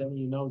then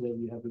you know that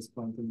you have this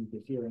quantum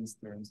interference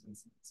terms and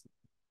so on.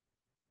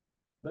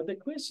 But the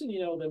question,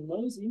 the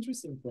most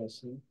interesting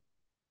question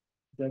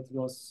that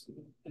was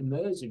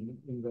emerging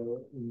in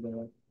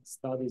the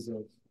studies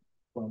of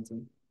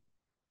quantum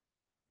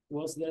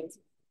was that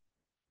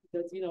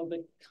the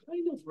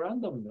kind of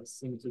randomness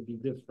seemed to be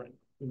different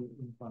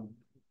in quantum.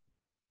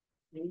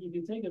 If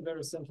you take a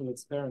very simple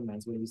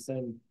experiment where you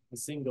send a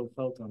single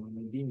photon on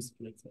a beam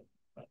splitter,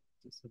 right?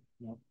 Just,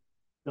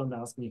 don't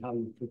ask me how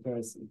you prepare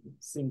a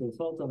single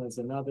photon. It's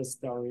another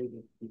story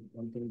that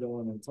one can go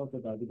on and talk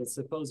about. Because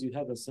suppose you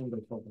have a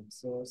single photon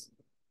source,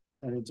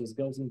 and it just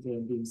goes into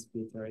a beam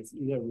splitter. It's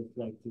either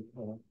reflected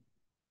or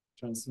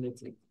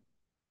transmitted.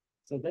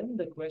 So then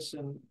the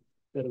question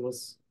that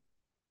was,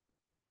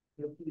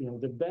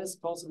 the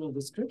best possible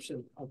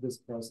description of this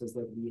process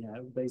that we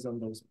have based on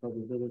those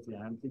probability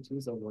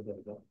amplitudes or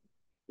whatever,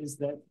 is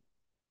that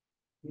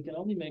we can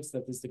only make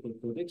statistical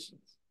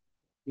predictions.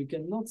 We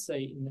cannot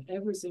say in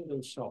every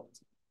single shot,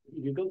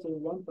 if you go to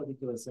one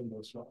particular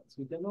single shot,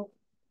 you cannot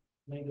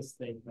make a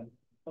statement,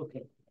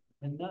 okay,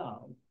 and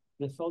now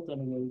the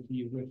photon will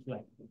be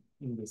reflected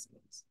in this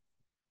case.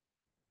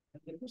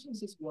 And the question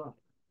is why?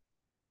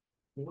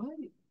 Why?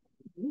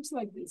 It looks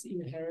like it's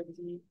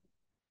inherently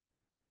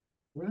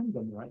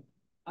random, right?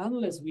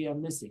 Unless we are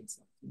missing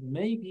something.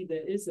 Maybe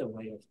there is a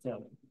way of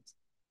telling it.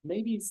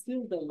 Maybe it's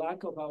still the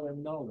lack of our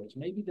knowledge.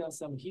 Maybe there are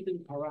some hidden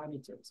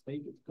parameters.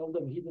 Maybe call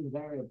them hidden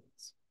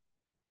variables.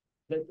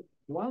 That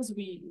once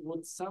we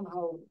would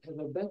somehow have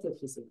a better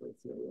physical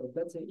theory or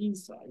better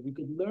insight, we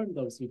could learn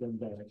those hidden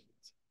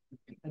variables.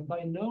 And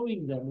by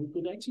knowing them, we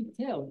could actually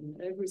tell in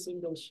every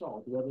single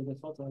shot whether the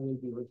photon will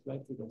be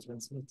reflected or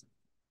transmitted.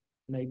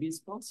 Maybe it's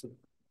possible.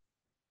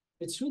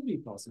 It should be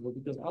possible,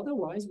 because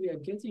otherwise we are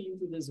getting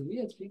into this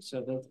weird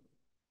picture that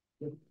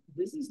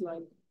this is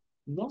like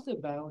not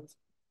about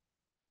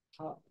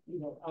how,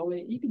 our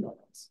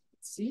ignorance.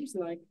 It seems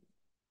like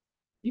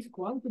if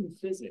quantum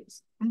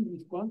physics,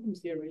 if quantum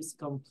theory is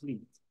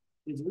complete,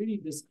 it really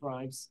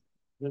describes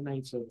the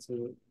nature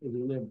to the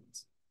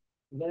limit,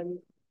 then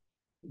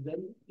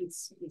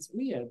it's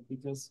weird,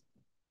 because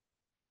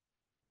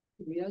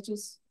we are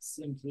just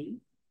simply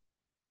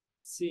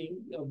seeing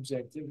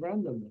objective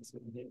randomness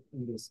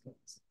in this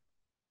case.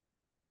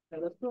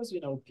 And of course,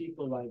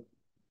 people like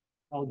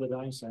Albert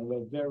Einstein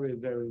were very,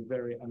 very,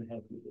 very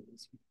unhappy with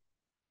this.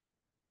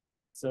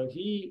 So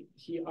he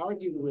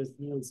argued with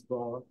Niels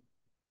Bohr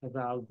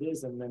about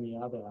this and many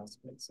other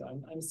aspects. So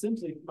I'm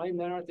simply, my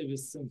narrative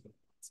is simple.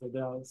 So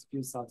there are a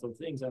few subtle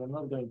things, and I'm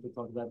not going to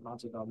talk that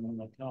much about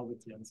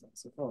non-locality and so on and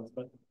so forth.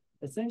 But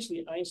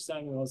essentially,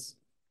 Einstein was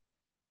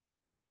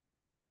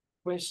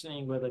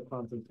questioning whether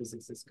quantum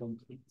physics is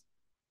complete.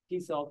 He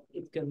thought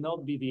it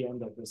cannot be the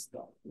end of the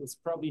stuff. It's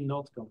probably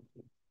not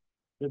complete.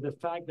 But the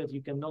fact that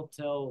you cannot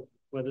tell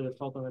whether the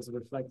photon is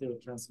reflected or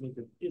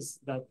transmitted is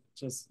that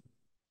just,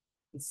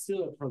 it's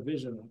still a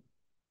provisional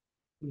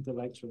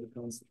intellectual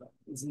construct.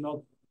 It's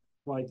not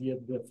quite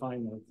yet the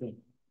final thing.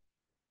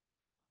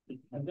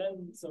 And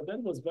then, so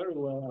that was very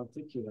well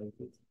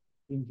articulated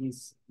in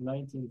his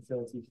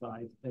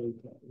 1935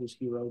 paper, which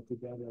he wrote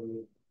together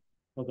with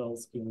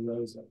Podolsky and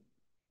Rosa.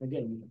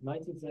 Again,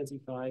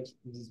 1935,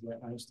 this is where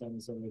Einstein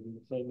is already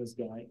a famous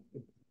guy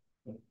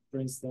at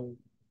Princeton.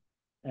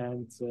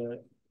 And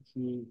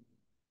he,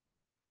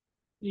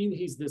 in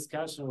his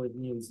discussion with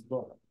Niels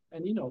Bohr,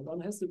 and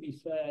one has to be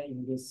fair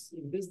in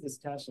this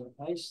discussion,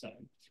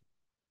 Einstein,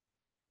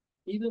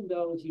 even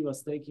though he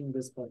was taking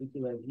this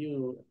particular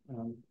view,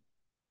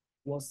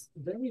 was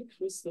very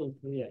crystal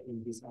clear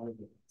in his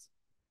arguments.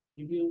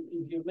 If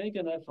you make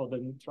an effort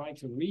and try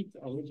to read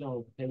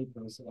original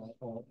papers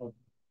or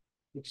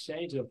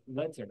exchange of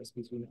letters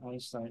between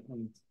Einstein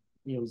and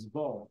Niels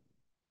Bohr,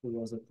 who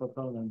was a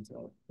proponent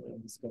of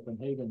this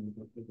Copenhagen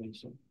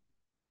interpretation,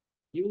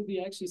 you will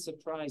be actually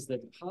surprised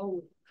at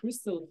how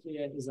crystal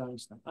clear is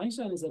Einstein.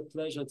 Einstein is a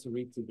pleasure to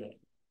read today.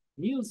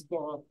 Niels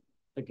Bohr,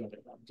 forget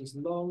it, just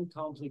long,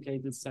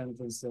 complicated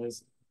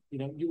sentences.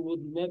 You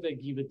would never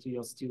give it to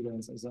your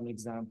students as an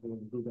example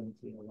of good and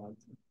clear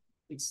writing.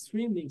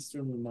 Extremely,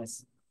 extremely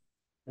messy.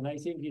 And I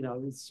think,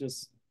 it's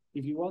just,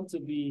 if you want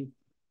to be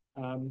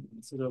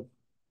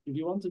if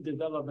you want to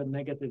develop a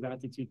negative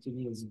attitude to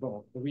Niels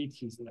Bohr, read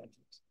his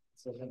letters.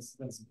 So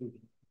that's good.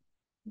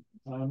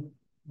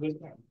 But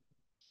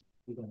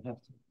you don't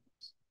have to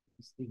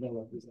just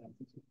develop this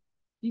attitude.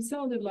 He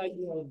sounded like,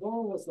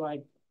 Bohr was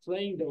like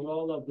playing the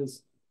role of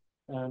this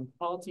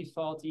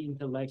arty-farty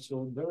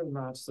intellectual, very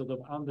much sort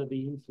of under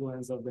the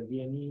influence of the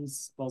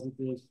Viennese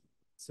positive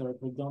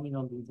circle,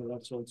 dominant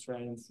intellectual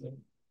trends,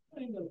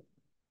 kind of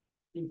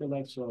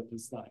intellectual at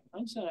his time.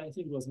 Einstein, I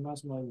think, was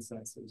much more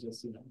incisive,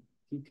 just,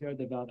 he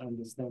cared about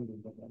understanding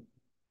the world.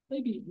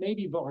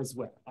 Maybe Bohr as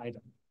well, I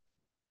don't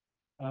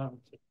know.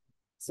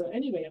 So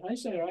anyway,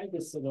 Einstein wrote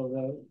this sort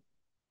of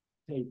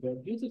paper,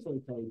 beautiful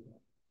paper,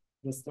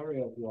 The Story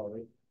of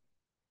Worry.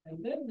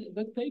 And then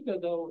that paper,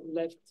 though,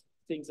 left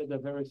things at a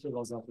very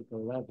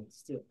philosophical level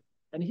still.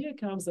 And here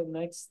comes the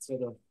next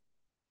sort of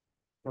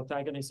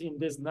protagonist in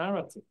this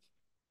narrative,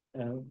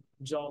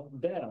 John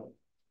Bell,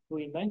 who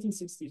in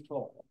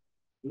 1964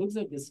 looks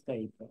at this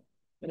paper,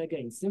 and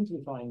again,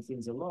 simplifying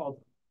things a lot,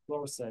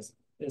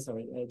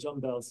 John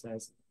Bell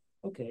says,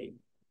 okay,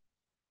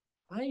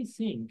 I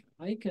think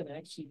I can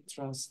actually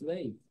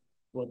translate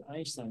what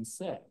Einstein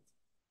said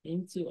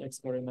into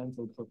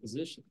experimental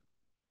proposition.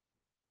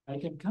 I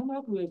can come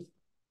up with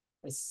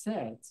a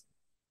set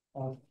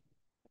of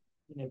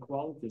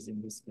inequalities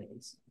in this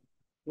case,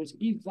 which,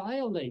 if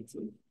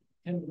violated,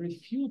 can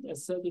refute a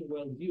certain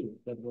worldview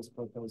that was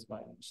proposed by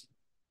Einstein.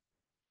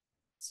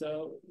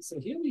 So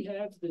here we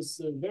have this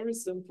very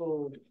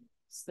simple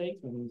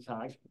statement, in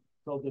fact,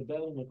 called the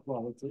Bell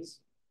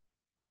inequalities,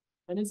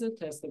 and it's a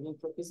testable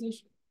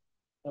proposition,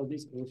 or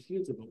this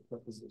refutable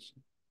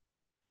proposition.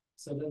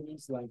 So that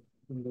means, like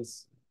in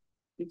this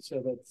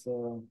picture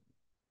that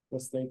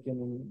was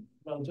taken,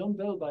 well, John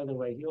Bell, by the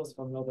way, he was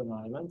from Northern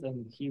Ireland,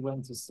 and he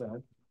went to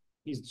CERN.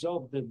 His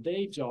job, the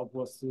day job,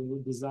 was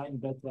to design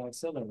better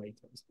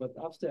accelerators, but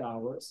after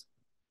hours,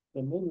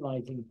 the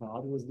moonlighting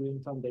part was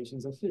doing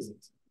foundations of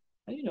physics.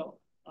 And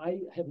I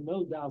have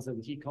no doubt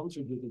that he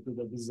contributed to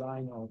the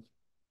design of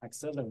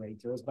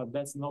accelerators, but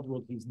that's not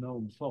what he's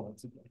known for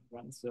today,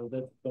 right? So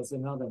that's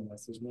another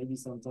message. Maybe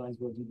sometimes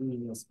what you do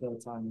in your spare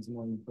time is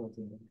more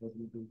important than what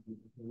you do with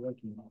the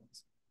working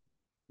hours.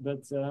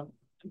 But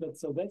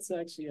so that's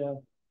actually a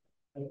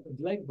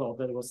blackboard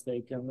that was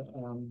taken,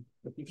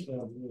 the picture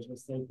of which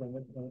was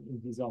taken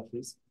in his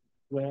office,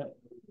 where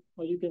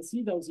you can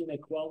see those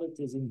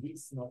inequalities in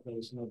this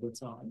notation at the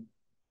time,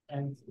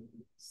 and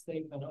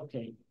statement,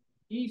 okay,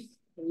 if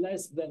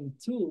less than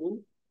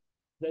 2,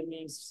 that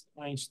means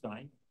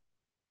Einstein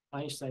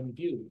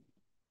view,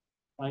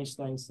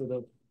 Einstein's sort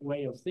of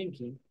way of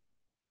thinking.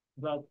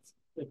 But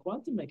the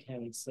quantum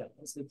mechanics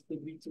says it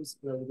could be 2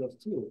 square root of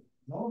 2,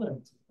 more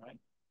than 2, right?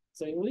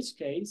 So in which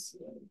case,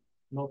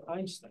 not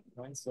Einstein,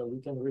 right? So we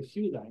can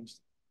refute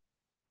Einstein.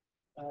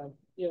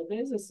 Yeah,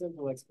 there's a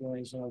simple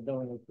explanation of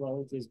Bell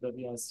inequalities, but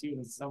I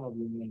assume some of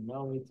you may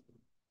know it.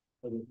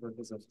 For the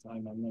purpose of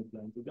time, I'm not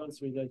going to go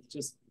through that.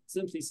 Just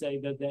simply say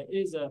that there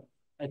is a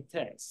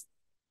test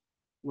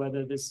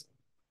whether this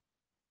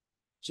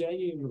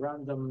genuine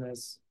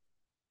randomness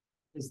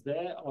is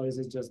there, or is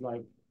it just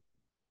like,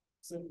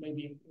 so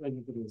maybe let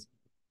me put this.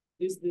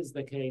 Is this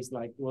the case,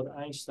 like what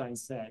Einstein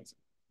said,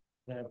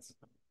 that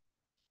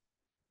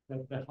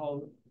the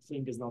whole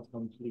thing is not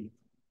complete,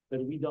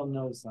 that we don't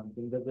know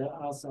something, that there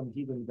are some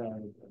hidden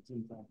variables,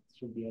 in fact,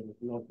 should be able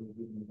to look at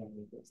hidden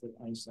variables that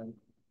Einstein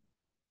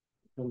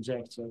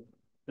conjectured,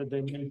 that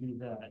they may be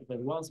there, that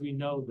once we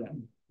know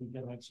them, we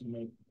can actually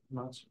make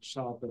much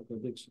sharper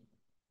prediction.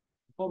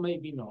 Or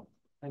maybe not.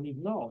 And if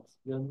not,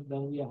 then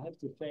we have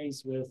to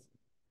face with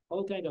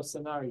all kinds of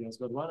scenarios,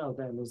 but one of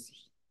them is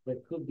there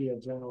could be a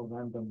general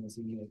randomness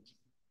in it.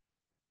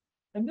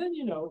 And then,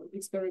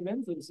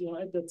 experimentals,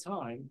 at the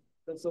time,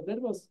 so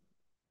that was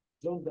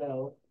John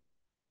Bell,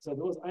 so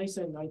there was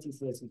Einstein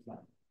 1935.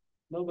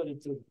 Nobody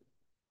took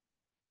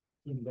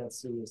him that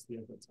seriously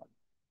at the time.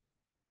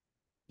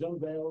 John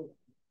Bell,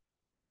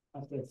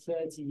 after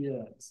 30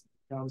 years,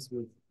 comes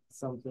with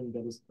something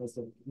that is,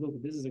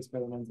 look, this is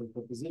experimental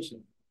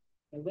proposition.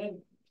 And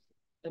then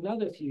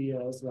another few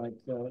years, like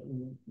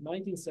in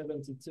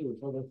 1972,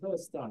 for the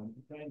first time,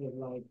 kind of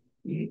like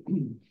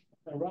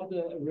a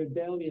rather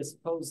rebellious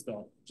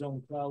postdoc,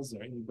 John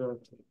Clauser in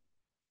Berkeley,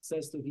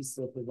 says to his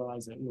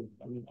supervisor, look,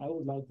 I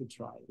would like to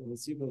try it. And the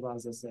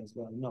supervisor says,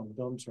 well, no,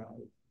 don't try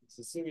it. It's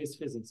a serious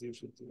physics you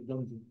should do.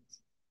 Don't do this.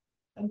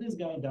 And this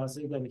guy does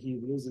it, and he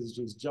loses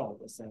his job,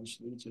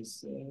 essentially.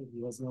 Just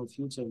he has no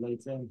future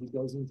later, and he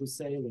goes into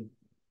sailing.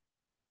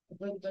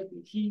 But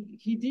he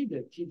did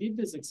it. He did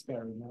this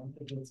experiment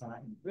at the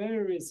time.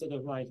 Very sort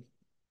of like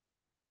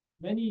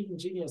many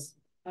ingenious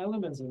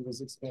elements in this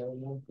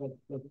experiment, but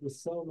with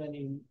so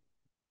many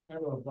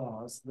error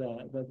bars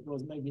that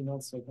was maybe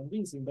not so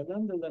convincing. But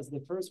nonetheless,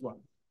 the first one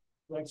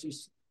who actually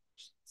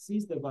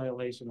sees the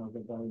violation of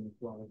the Bell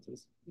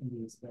inequalities in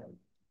the experiment.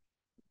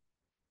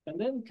 And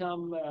then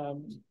come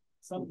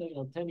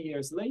something 10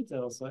 years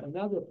later, also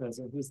another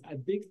person who's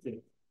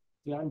addicted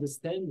to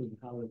understanding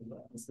how it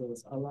works. So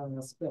it's Alain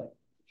Aspect,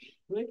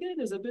 who again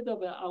is a bit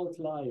of an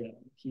outlier.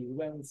 He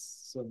went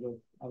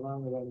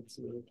Alain went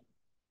to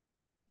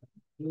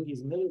do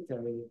his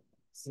military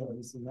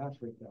service in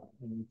Africa,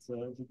 and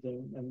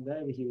and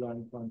there he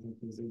learned quantum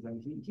physics,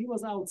 and he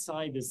was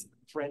outside this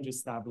French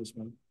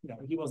establishment.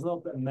 He was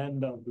not a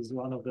member of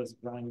one of those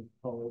prime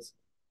poles.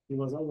 He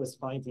was always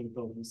fighting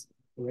for this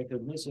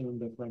recognition in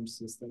the French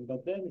system.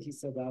 But then he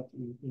set up,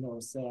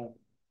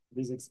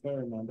 this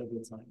experiment at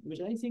the time,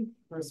 which I think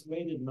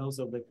persuaded most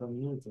of the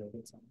community at the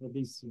time. At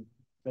least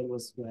that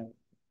was where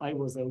I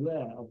was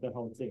aware of the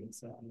whole thing.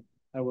 So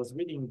I was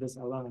reading this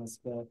Alain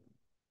Aspect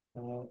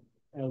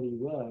early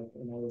work,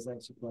 and I was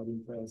actually quite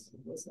impressed. It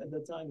was at the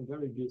time a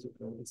very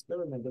beautiful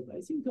experiment that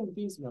I think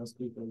convinced most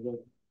people that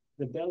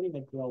the Bell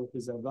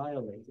inequalities are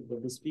violated,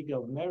 that the figure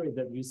of merit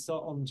that we saw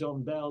on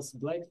John Bell's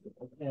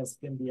blackboard S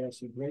can be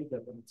actually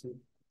greater than 2.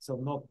 So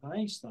not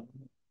Einstein.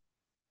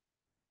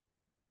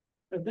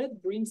 And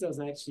that brings us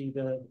actually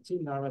the two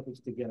narratives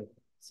together.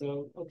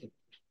 So, okay,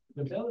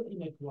 the Bell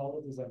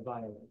inequalities are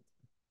violated.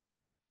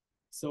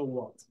 So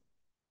what?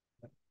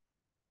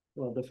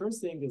 Well, the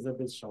first thing is a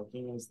bit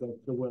shocking is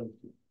that the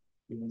worldview.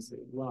 You can say,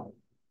 wow.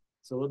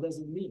 So what does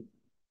it mean?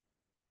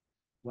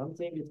 One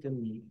thing it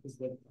can mean is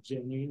that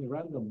genuine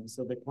randomness.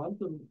 So the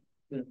quantum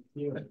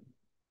theory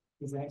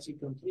is actually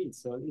complete.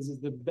 So this is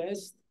the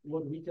best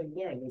what we can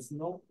learn. It's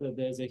not that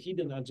there's a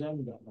hidden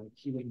agenda, like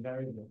hidden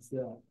variables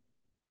there,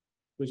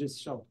 which is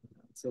shocking.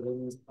 So that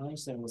means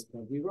Einstein was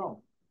probably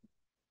wrong.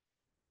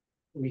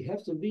 We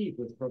have to live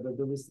with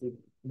probabilistic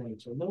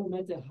nature, no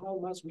matter how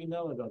much we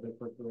know about the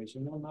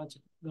corporation, no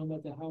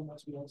matter how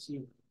much we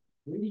actually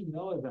really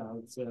know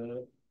about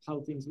how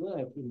things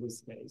work in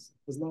this case,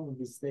 as long as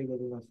we stay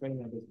within a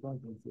framework of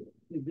quantum theory.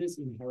 It is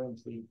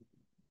inherently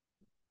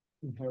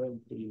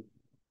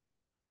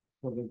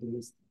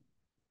probabilistic.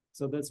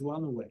 So that's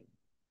one way.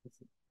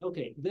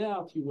 Okay, there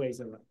are a few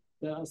ways around.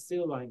 There are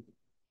still like,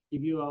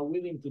 if you are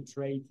willing to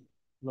trade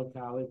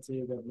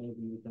locality, that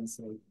maybe you can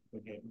say,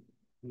 okay,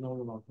 no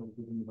local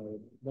hidden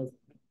variable. But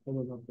I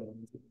will not go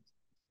into it.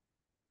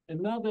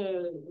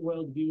 Another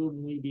worldview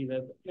may be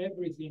that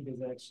everything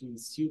is actually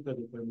super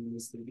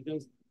deterministic,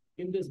 because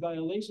in this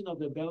violation of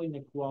the Bell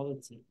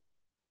inequality,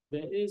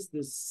 there is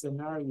this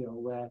scenario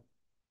where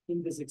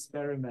in this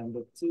experiment,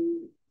 the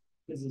two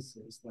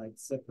physicists like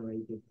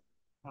separated,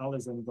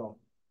 Alice and Bob,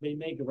 they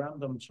make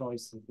random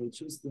choices. They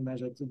choose to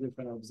measure two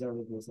different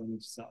observables on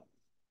each side.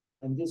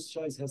 And this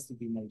choice has to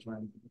be made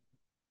random.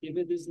 If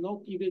it is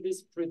not, if it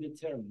is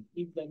predetermined,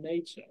 if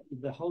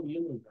the whole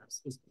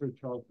universe is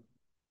pre-programmed,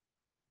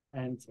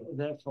 And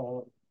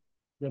therefore,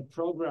 the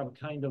program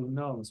kind of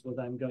knows what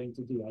I'm going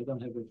to do. I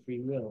don't have a free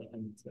will,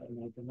 and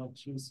I cannot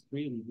choose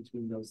freely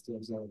between those two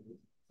observers.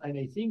 I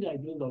may think I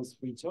do those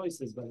free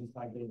choices, but in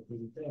fact, they are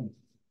predetermined.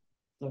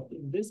 So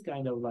in this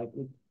kind of like,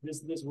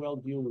 this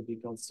worldview would be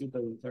called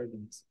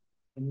super-determinism.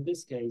 In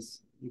this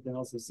case, you can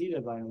also see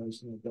the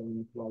violation of the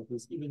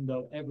inequalities, even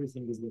though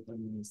everything is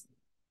deterministic.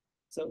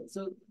 So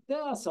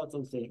there are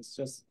subtle things,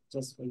 just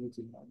for you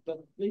to know.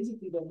 But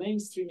basically, the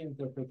mainstream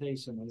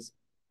interpretation is,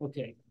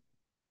 okay,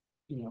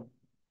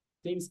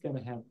 things can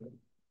happen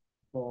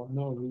for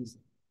no reason.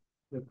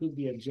 There could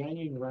be a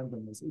genuine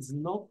randomness. It's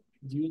not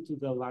due to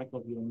the lack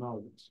of your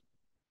knowledge.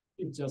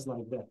 It's just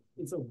like that.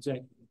 It's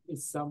objective.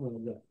 It's somewhere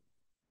there.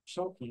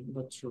 Shocking,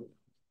 but true.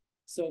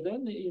 So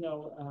then,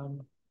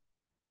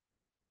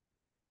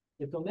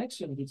 the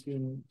connection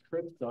between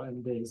crypto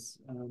and this.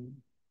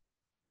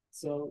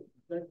 So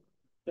that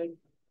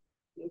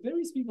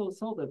various people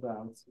thought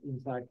about, in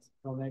fact,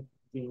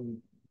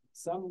 connecting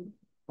some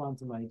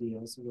quantum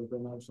ideas with the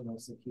notion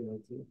of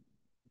security.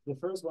 The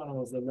first one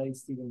was the late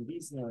Stephen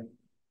Wiesner,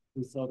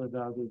 who thought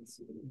about it,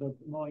 but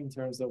more in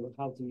terms of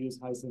how to use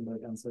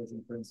Heisenberg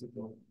uncertainty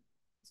principle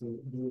to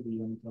do the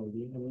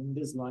encoding. And in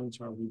this line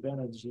chart, with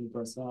energy,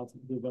 Barsat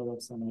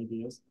developed some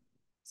ideas.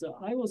 So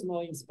I was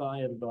more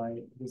inspired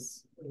by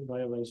this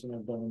violation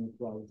of the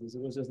inequalities.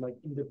 It was just like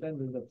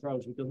independent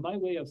approach, because my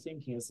way of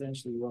thinking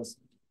essentially was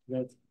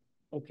that,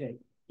 okay,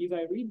 if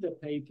I read the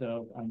paper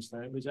of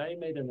Einstein, which I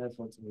made an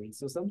effort to read,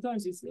 so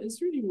sometimes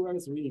it's really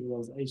worth reading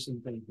those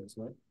ancient papers,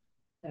 right?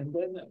 And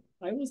then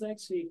I was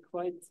actually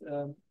quite,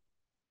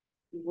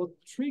 what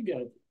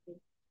triggered, at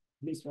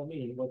least for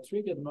me, what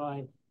triggered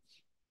my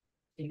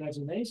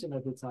imagination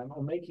at the time,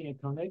 or making a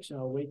connection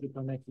or way to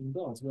connecting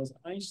dots, was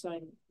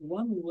Einstein,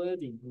 one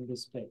wording in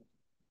this paper,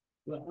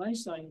 where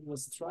Einstein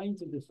was trying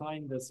to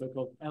define the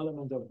so-called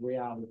element of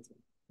reality.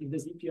 In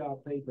this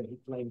EPR paper, he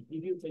claimed,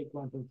 if you take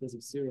quantum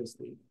physics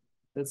seriously,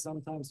 that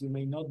sometimes you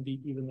may not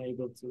be even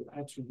able to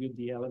attribute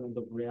the element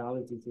of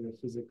reality to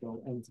a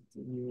physical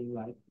entity, meaning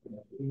like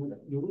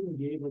you wouldn't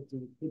be able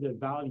to put a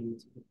value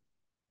to it,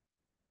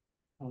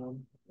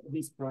 at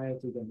least prior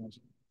to the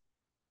measurement.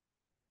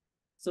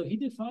 So he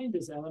defined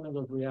this element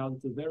of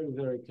reality very,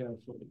 very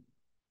carefully.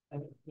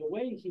 And the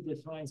way he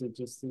defines it,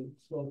 just to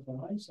float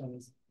from Einstein,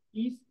 is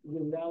if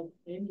without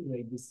any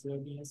way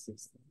disturbing a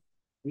system,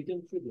 we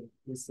can predict,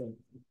 we say,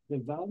 the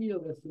value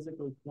of a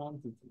physical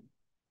quantity,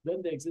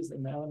 then there exists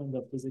an element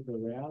of physical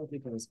reality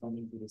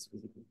corresponding to this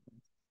physical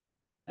quantity.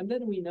 And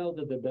then we know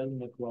that the Bell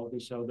inequality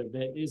show that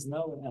there is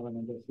no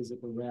element of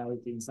physical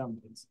reality in some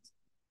cases.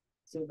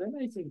 So then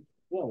I think,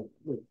 whoa,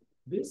 look,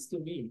 this to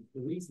me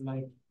reads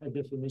like a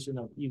definition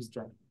of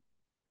eavesdropping.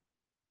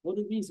 What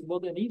it means,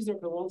 what an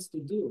eavesdropper wants to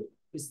do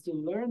is to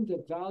learn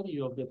the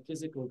value of the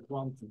physical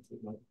quantity,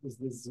 like is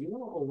this 0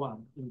 or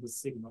 1 in the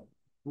signal,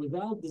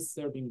 without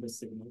disturbing the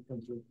signal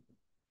completely.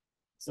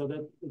 So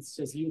that it's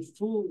just you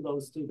fool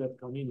those two that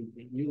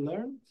communicate. You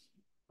learn,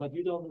 but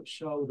you don't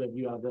show that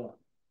you are there.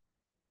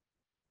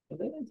 And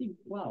then I think,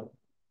 wow,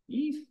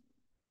 if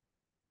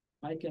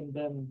I can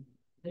then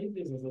take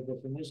this as a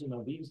definition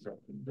of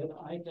eavesdropping, then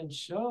I can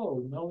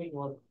show, knowing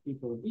what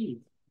people read,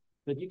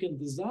 that you can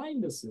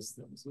design the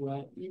systems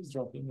where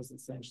eavesdropping is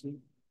essentially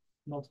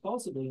not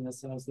possible, in a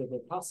sense that they're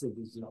passive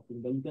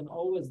eavesdropping, but you can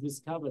always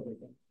discover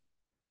them.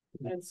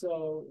 And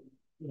so,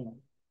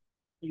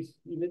 if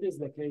it is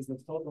the case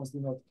that photons do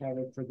not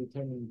carry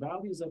predetermined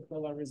values of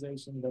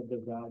polarization, that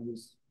the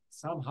values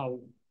somehow,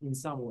 in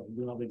some way,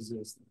 do not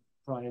exist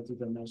prior to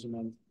the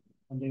measurement,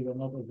 and they were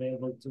not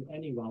available to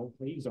anyone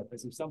for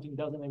eavesdroppers. If something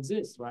doesn't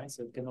exist, right,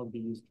 so it cannot be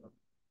eavesdropped.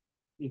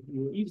 If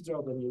you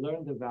eavesdrop and you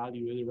learn the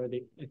value, it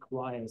already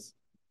acquires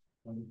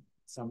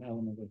some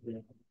element of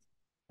reality,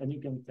 and you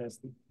can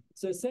test it.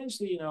 So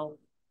essentially,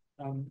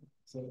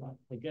 so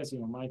I guess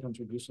my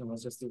contribution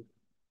was just to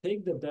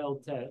take the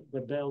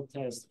Bell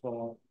test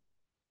for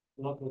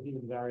local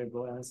hidden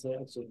variable and say,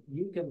 actually,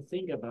 you can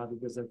think about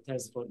it as a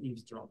test for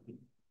eavesdropping.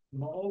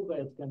 Moreover,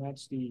 it can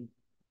actually,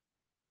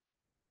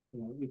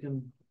 you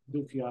can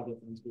do a few other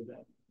things with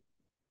that.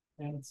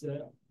 And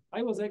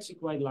I was actually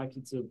quite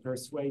lucky to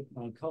persuade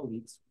my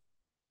colleagues,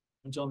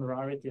 John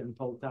Rarity and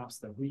Paul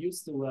Tapster, who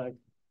used to work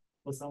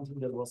for something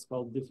that was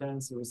called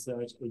Defense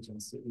Research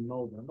Agency in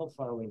Malden, not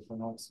far away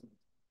from Oxford.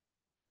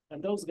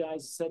 And those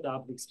guys set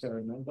up the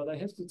experiment, but I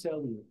have to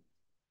tell you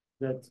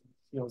that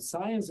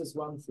science is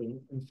one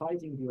thing and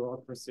fighting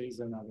bureaucracy is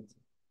another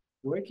thing.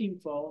 Working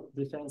for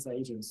defense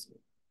agency,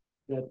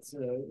 that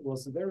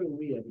was very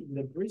weird. In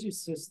the British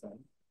system,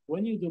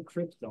 when you do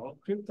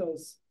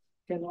cryptos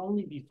can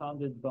only be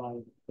funded by,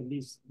 at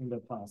least in the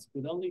past,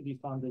 could only be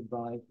funded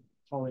by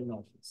Foreign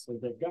Office. So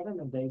the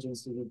government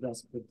agency that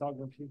does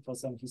cryptography for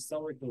some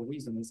historical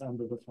reason is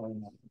under the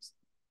Foreign Office.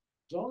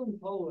 John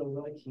and Paul were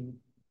working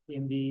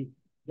in the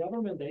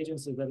government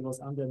agency that was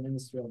under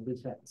Ministry of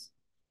Defense.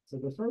 So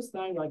the first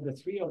time, like the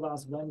three of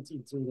us went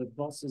into the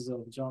bosses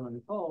of John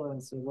and Paul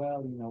and said,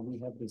 well, we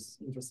have this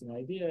interesting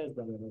idea,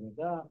 da, da, da,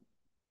 da, da.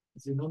 I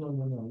said, no,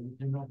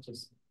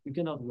 you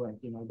cannot work.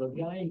 The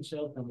guy in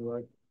Shell can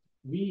work.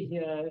 we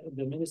here,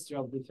 the Ministry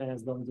of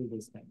Defense, don't do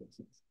this kind of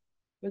things.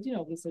 But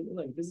they said,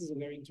 look, this is a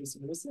very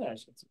interesting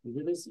research.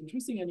 It is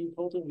interesting and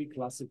important, we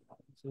classify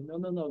it. So no,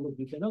 look,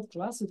 we cannot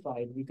classify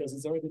it because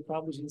it's already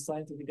published in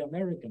Scientific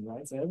American,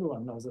 right? So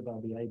everyone knows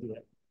about the idea.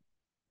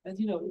 And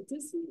it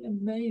is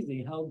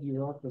amazing how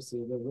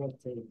bureaucracy, the red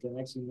tape, can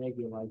actually make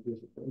your life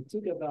difficult. It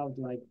took about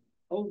like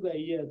over a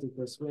year to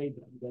persuade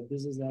them that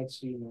this is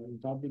actually in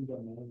public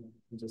domain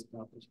and just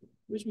publish it,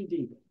 which we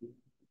did.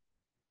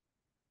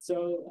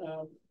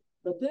 So,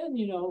 but then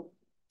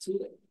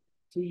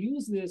to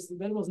use this,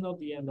 that was not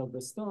the end of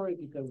the story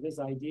because this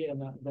idea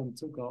then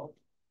took off,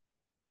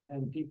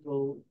 and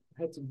people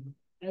had to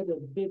add a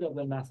bit of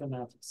the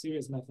mathematics,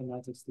 serious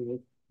mathematics to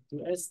it,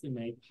 to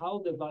estimate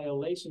how the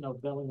violation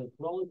of Bell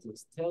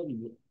inequalities tell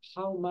you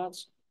how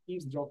much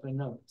eavesdropper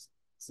knows.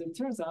 So it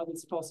turns out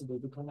it's possible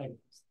to connect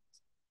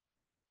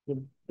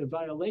this. The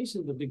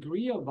violation, the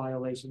degree of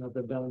violation of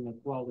the Bell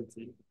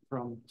inequality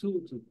from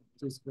 2 to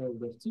 2 square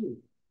root of 2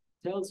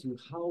 tells you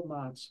how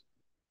much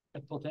a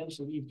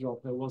potential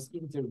eavesdropper was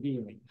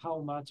intervening, how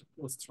much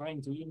was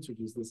trying to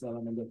introduce this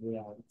element of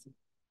reality.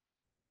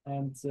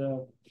 And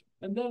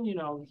then, it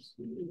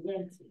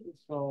went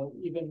for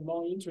even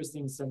more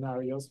interesting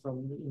scenarios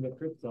in the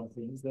crypto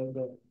things.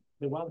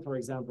 The one, for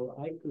example,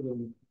 I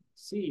couldn't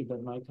see,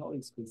 but my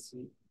colleagues could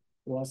see,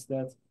 was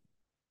that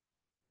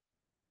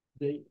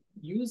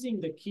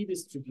using the key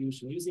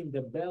distribution, using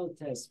the Bell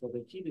test for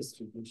the key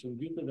distribution,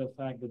 due to the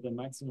fact that the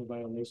maximum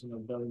violation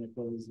of Bell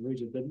inequalities is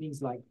rigid, that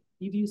means like,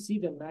 if you see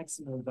the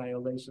maximum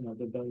violation of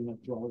the Bell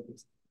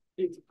inequalities,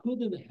 it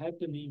couldn't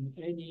happen in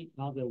any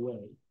other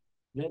way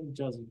than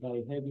just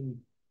by having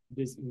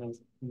this in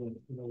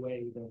a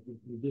way that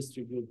you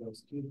distribute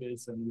those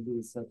qubits and you do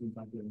a certain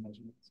type of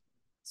measurements.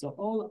 So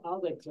all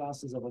other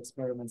classes of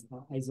experiments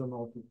are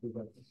isomorphic to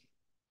that.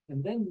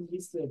 And then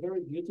this a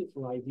very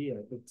beautiful idea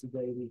that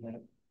today we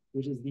have,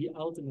 which is the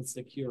ultimate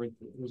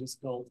security, which is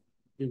called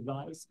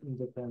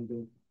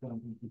device-independent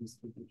quantum key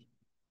distribution.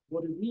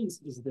 What it means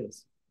is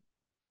this,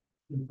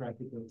 in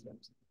practical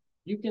terms.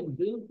 You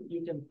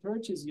can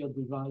purchase your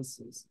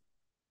devices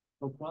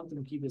for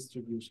quantum key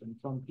distribution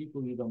from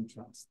people you don't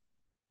trust.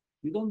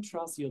 You don't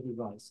trust your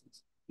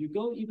devices. You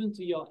go even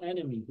to your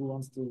enemy who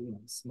wants to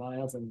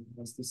smiles and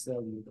wants to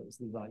sell you those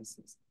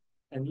devices.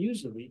 And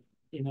usually,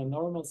 in a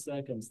normal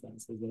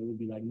circumstances, they will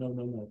be like,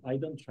 no, I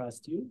don't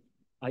trust you.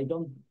 I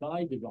don't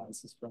buy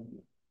devices from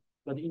you.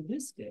 But in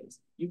this case,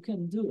 you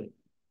can do it.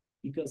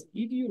 Because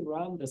if you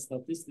run the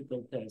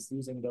statistical test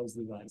using those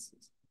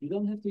devices, you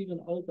don't have to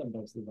even open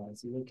those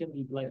devices. They can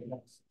be black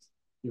boxes.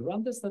 You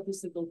run the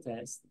statistical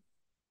test,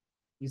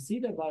 you see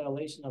the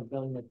violation of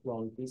Bell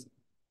inequalities,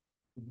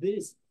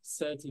 this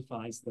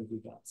certifies the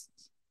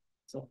devices.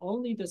 So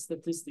only the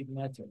statistic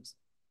matters.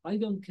 I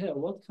don't care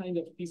what kind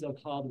of piece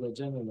of hardware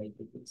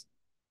generated this.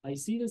 I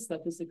see the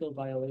statistical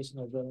violation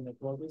of Bell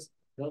inequalities,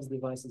 those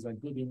devices are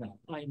good enough.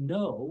 I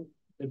know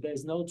that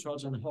there's no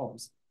Trojan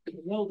horse. I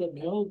know that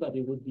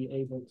nobody would be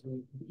able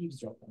to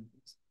eavesdrop on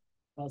this.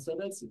 So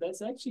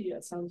that's actually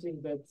something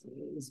that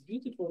is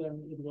beautiful,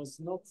 and it was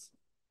not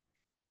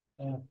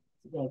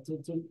well,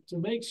 to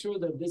make sure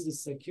that this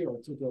is secure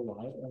took a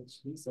while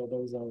actually. So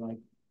those are like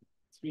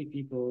 3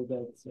 people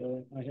that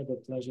I had the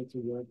pleasure to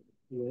work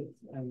with,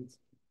 and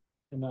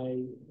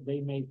they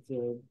made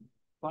the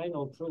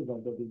final proof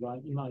of the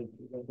device.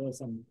 There are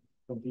some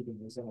competing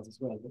results as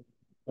well,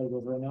 but it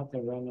was Renata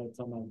Renner,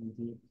 Thomas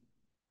Didier,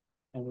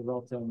 and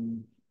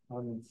Rotem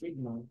Arnold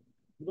Friedman.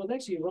 It was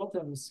actually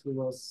Rotem who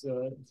was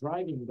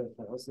driving the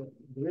force,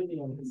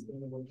 brilliant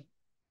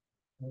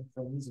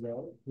from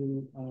Israel,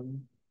 who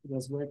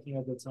was working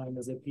at the time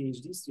as a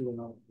PhD student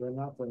of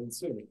Renata in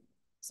Zurich.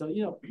 So,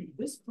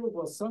 this proof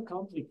was so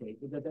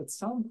complicated that at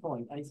some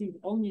point, I think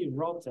only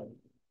Rotem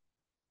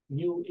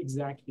knew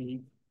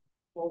exactly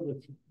all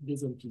the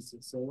bits and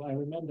pieces. So I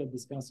remember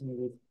discussing it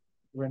with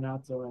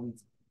Renato and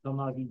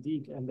Thomas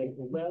Didier, and they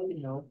go, well,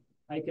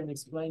 I can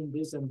explain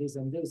this and this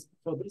and this.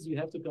 For this, you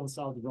have to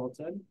consult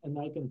Rotem, and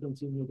I can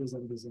continue this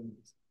and this and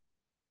this.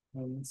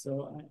 And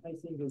so I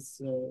think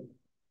it's a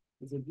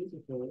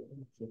beautiful,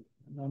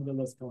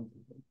 nonetheless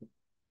complicated.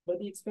 But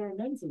the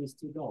experimentalists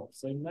took off.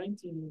 So in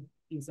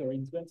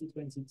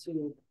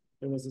 2022,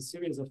 there was a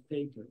series of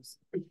papers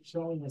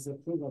showing as a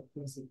proof of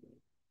principle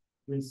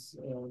with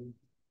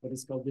what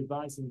is called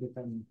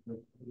device-independent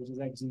crypto, which is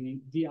actually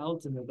the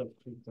ultimate of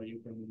crypto you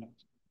can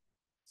imagine.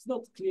 It's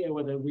not clear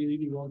whether we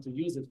really want to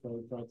use it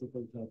for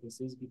practical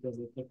purposes because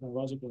the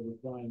technological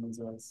requirements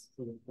are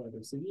sort of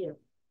quite severe.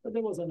 But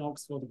there was an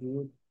Oxford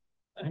group,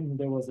 and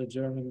there was a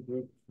German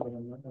group from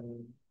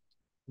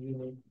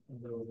Munich,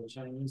 and there was a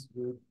Chinese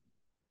group,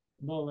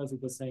 more or less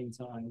at the same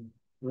time,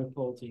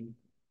 reporting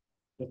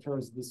the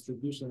first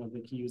distribution of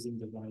the key using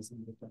device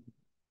in the country.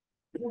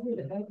 What would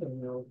happen,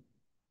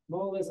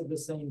 more or less at the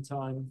same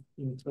time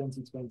in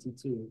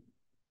 2022?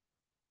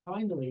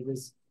 Finally,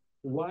 this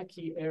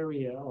wacky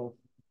area of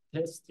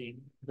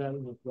testing Bell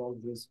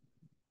inequalities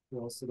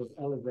was sort of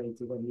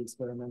elevated on the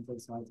experimental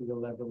side to the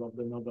level of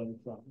the Nobel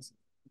Prize.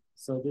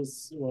 So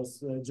this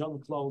was John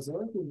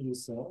Clauser, whom you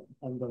saw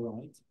on the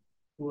right,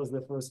 who was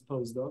the first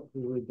postdoc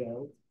who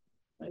rebelled.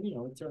 And,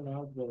 it turned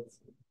out that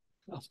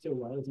after a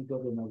while, he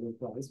got a Nobel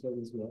Prize for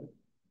his work.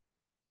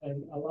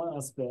 And Alain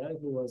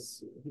Aspect, who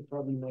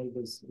probably made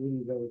this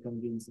really very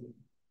convincing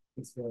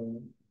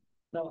experiment.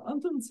 Now,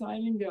 Anton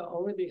Zeilinger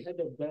already had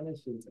a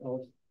benefit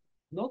of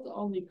not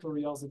only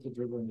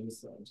curiosity-driven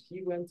research.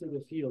 He went to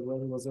the field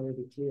when it was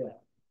already clear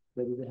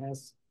that it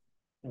has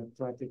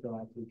practical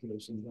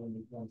applications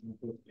only quantum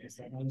physics.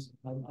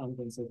 I'm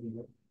Anton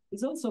Zeilinger.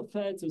 It's also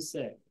fair to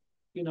say,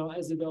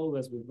 as it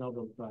always with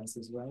Nobel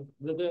Prizes, right?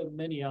 There are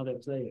many other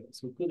players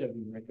who could have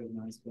been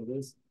recognized for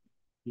this.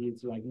 Be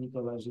it like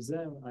Nicolas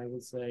Geza, I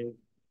would say,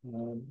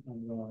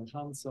 and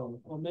Hanson,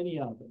 or many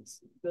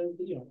others.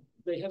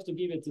 They have to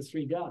give it to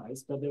three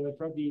guys, but there were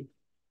probably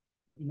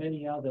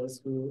many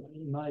others who,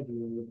 in my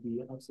view, would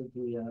be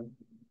absolutely a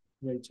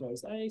great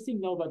choice. I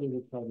think nobody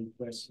would probably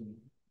question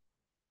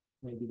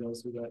maybe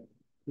those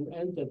who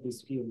entered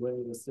this field where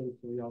it was still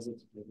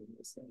curiosity-driven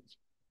research.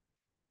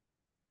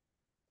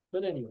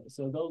 But anyway,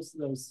 so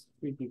those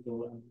three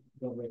people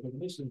got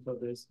recognition for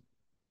this.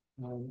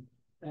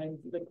 And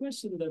the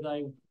question that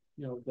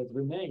that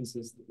remains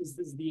is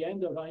this the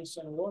end of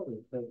Einstein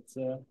world?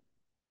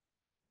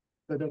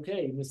 But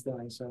okay, Mr.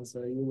 Einstein,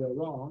 so you were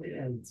wrong,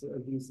 and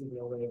using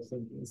your way of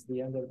thinking is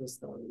the end of the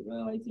story.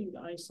 Well, I think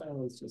Einstein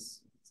was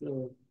just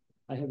still.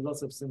 I have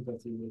lots of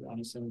sympathy with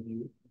Einstein's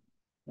view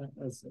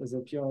as a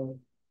pure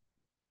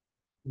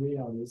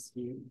realist.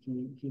 He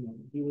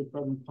would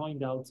probably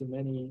point out to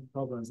many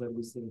problems that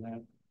we still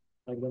have,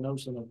 like the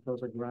notion of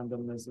perfect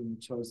randomness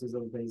and choices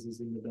of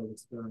bases in the Bell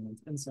experiment,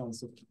 and so on.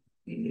 So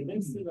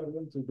there's still a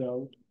room to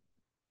go.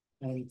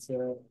 And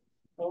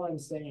all I'm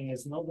saying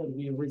is not that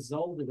we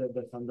resolved it at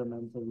the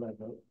fundamental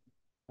level.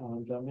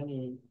 There are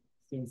many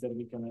things that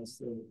we can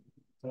still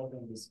talk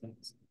and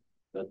discuss.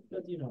 But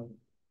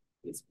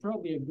it's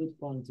probably a good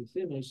point to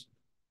finish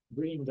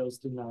bringing those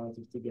two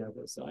narratives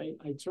together. So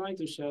I try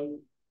to show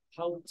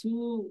how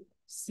two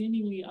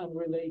seemingly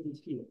unrelated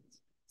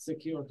fields,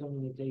 secure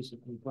communication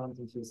and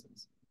quantum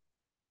physics,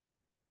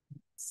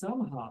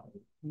 somehow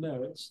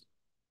merged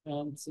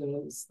and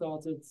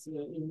started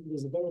in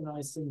this very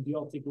nice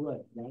symbiotic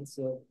way, right?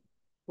 So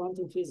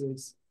quantum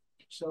physics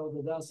show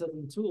that there are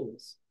certain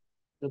tools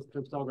that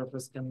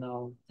cryptographers can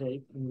now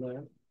take and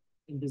learn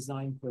and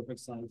design perfect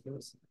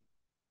ciphers.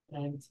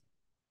 And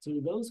to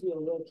those who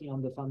are working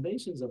on the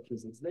foundations of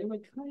physics, they were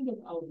kind of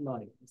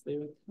outliers. They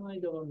were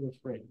kind of on the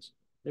fringe.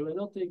 They were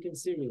not taken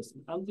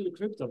seriously until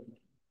crypto came.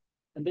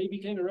 And they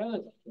became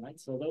irrelevant, right?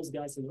 So those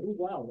guys said, oh,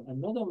 wow, I'm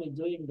not only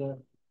doing the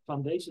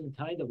foundation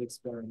kind of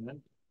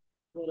experiment,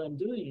 what I'm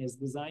doing is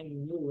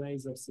designing new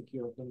ways of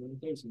secure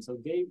communication. So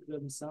gave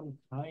them some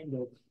kind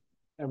of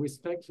a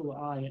respectful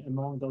eye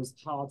among those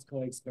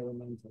hardcore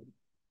experimentals.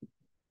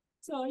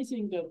 So I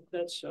think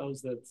that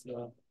shows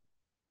that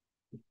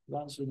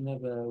one should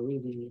never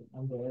really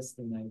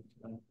underestimate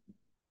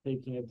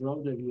taking a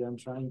broader view and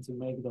trying to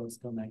make those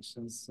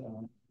connections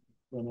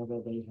whenever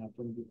they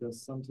happen, because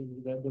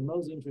something that the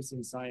most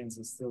interesting science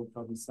is still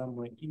probably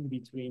somewhere in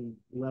between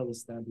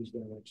well-established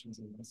directions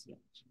in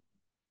research.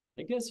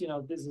 I guess,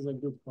 this is a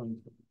good point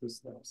to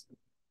start.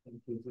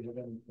 Thank you. If you have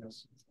any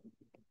questions.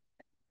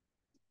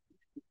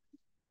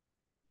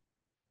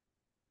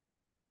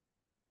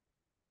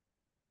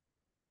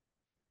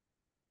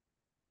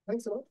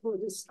 Thanks a lot for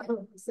this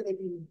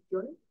fascinating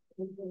journey.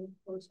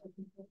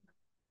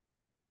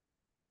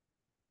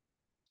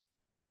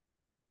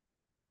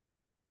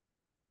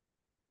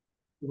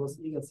 It was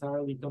either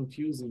thoroughly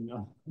confusing.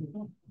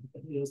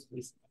 Yes,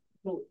 please.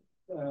 So,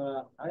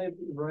 I have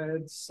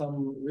read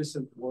some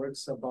recent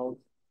works about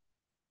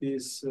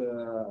this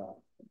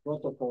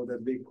protocol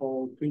that they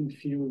call twin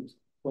field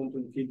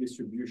quantum key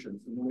distributions,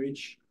 in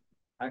which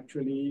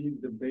actually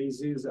the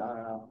bases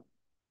are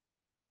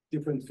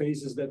different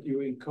phases that you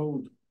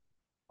encode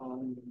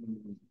on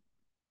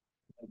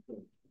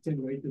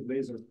attenuated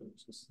laser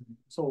pulses.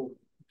 So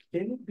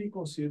can it be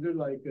considered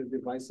like a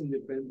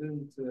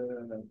device-independent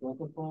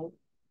protocol?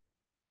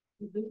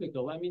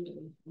 Difficult. I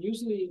mean,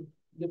 usually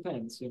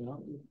depends, It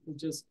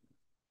just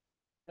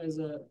as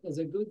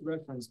a good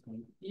reference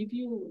point, if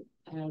you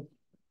have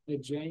a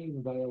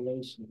genuine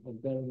violation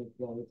of Bell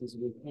inequalities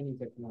with any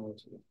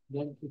technology,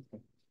 then it can.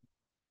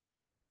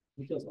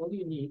 Because all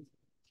you need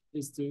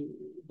is to,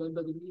 but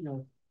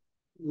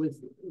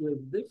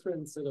with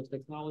different sort of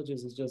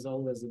technologies, it's just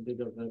always a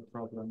bit of a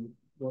problem.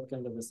 What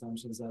kind of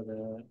assumptions are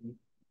there?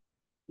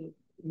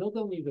 Not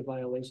only the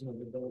violation of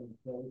the Bell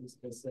inequalities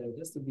per se, it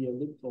has to be a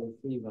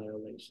loophole-free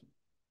violation.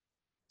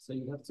 So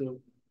you have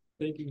to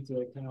take into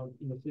account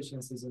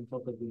inefficiencies in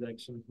photo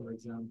detection, for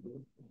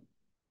example.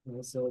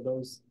 So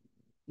those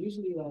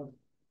usually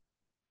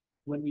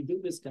when we do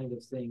this kind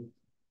of thing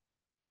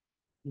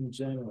in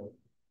general,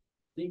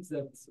 things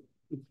that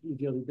if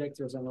your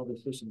detectors are not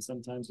efficient,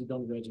 sometimes you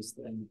don't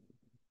register anything.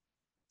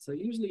 So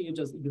usually you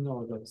just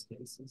ignore those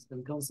cases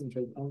and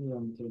concentrate only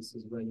on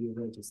cases where you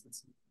register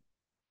something.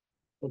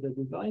 For the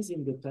device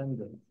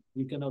independent,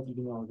 you cannot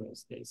ignore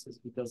those cases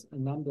because a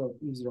number of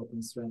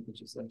eavesdropping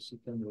strategies actually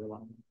can rely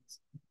on this.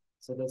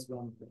 So that's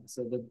one thing.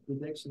 So the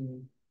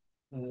detection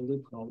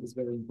loophole is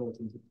very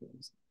important to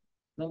close.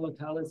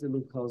 Non-locality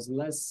loopholes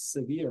less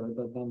severe,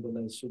 but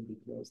nonetheless should be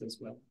closed as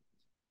well.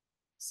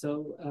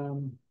 So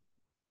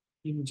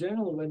in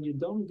general, when you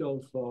don't go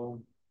for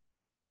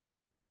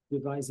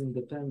device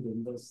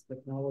independent, this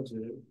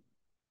technology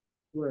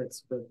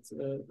works, but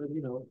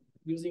you know,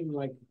 using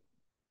like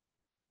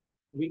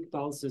weak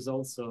pulses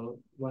also,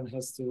 one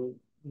has to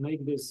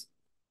make this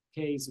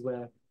case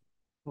where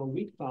for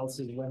weak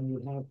pulses, when you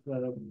have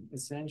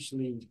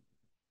essentially,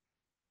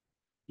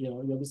 you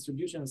know, your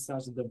distribution is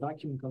such that the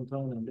vacuum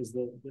component is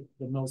the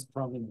most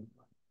prominent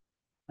one.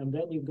 And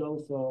then you go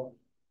for,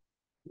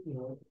 you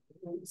know,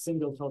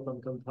 single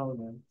photon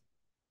component,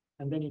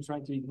 and then you try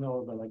to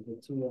ignore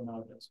the two and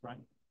others, right?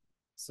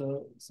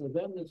 So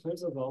then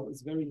first of all,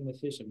 it's very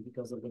inefficient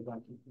because of the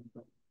vacuum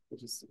component,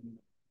 which is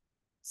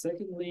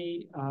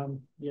secondly,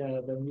 yeah,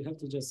 then you have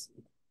to just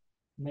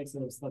make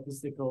sort of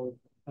statistical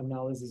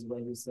analysis where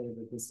you say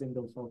that the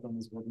single photon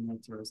is what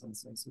matters and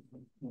so on. So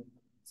forth.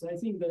 So I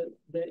think that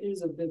there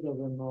is a bit of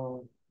a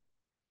more,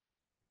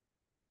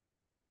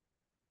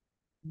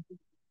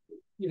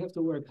 you have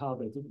to work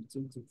harder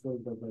to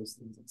further those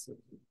things and so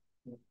forth.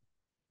 Yeah.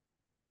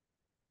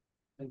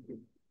 Thank you.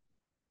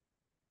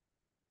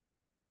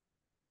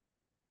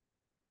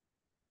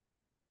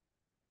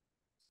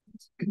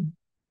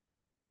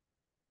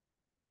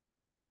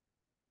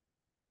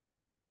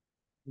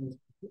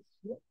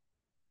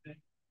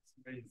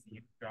 Somebody's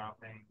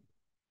eavesdropping,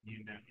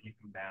 you know, you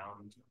can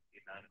bound the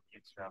amount of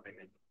eavesdropping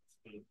and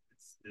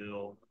it's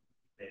still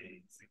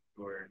a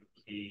secure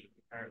key.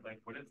 Or like,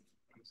 what is,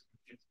 I'm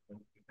confused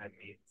what that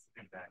means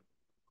in that.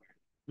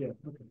 Yeah,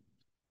 okay.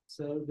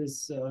 So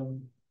this,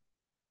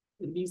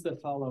 it means the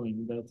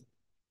following, that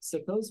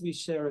suppose we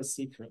share a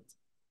secret,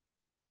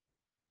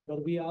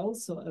 but we are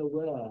also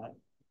aware,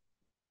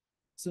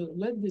 so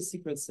let this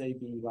secret say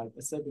be like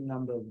a certain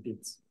number of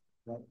bits,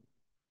 right?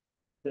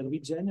 That we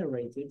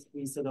generated,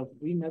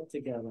 we map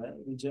together,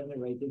 we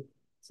generated,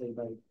 say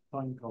by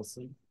coin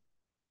tossing,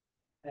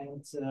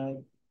 and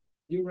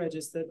you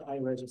registered, I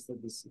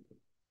registered this secret.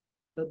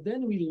 But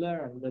then we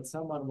learned that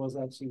someone was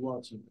actually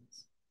watching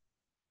this.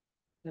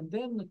 And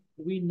then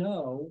we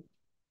know,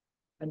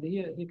 and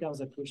here comes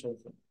a crucial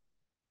thing.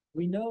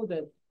 We know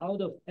that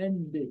out of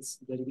n bits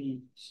that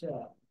we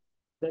share,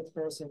 that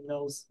person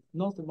knows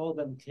not more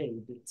than k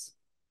bits.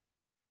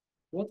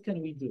 What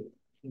can we do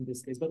in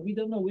this case? But we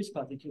don't know which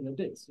particular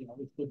bits. You know,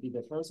 it could be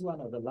the first one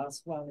or the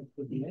last one. It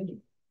could be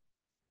any.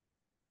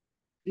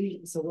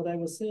 So what I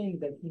was saying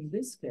that in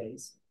this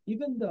case,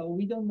 even though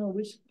we don't know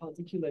which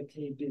particular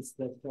k bits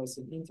that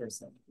person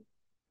intercepted,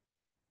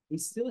 we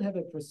still have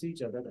a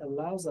procedure that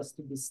allows us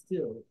to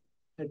distill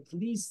at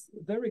least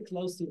very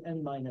close to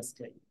n minus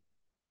k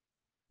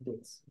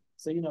bits.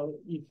 So, you know,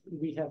 if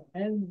we have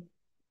n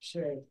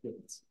shared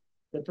bits,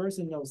 the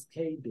person knows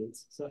k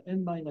bits, so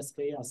n minus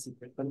k are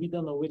secret, but we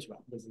don't know which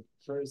one. Is it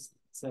first,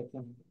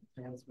 second,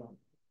 last one?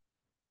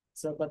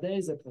 So, but there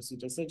is a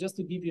procedure. So just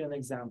to give you an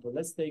example,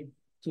 let's take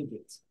 2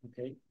 bits,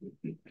 okay?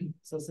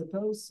 So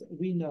suppose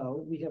we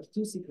know we have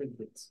 2 secret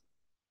bits,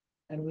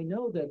 and we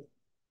know that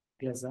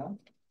Geza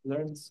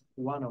learns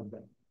one of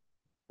them,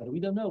 but we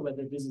don't know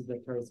whether this is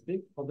the first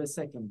bit or the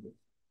second bit.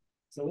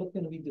 So what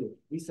can we do?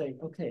 We say,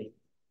 okay,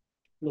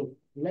 look,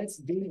 let's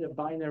do the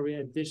binary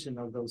addition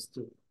of those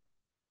 2,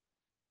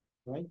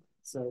 right?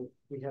 So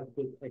we have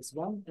bit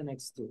x1 and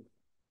x2.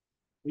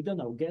 We don't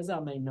know.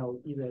 Geza may know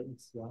either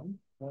x1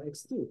 or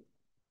x2.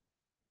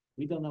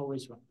 We don't know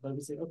which one, but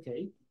we say,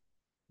 okay,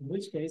 in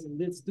which case,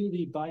 let's do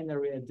the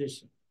binary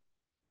addition.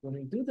 When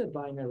we do the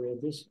binary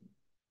addition,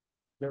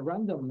 the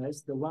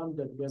randomness, the one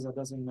that Geza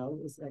doesn't know,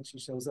 actually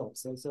shows up.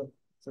 So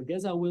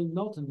Geza will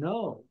not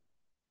know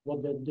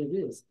what that bit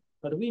is,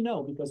 but we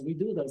know because we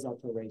do those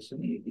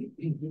operations.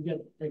 You get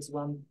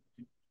x1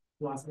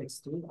 plus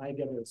x2, I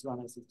get x1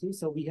 and x2.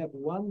 So we have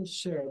one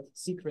shared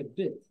secret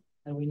bit,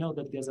 and we know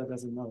that Geza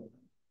doesn't know it.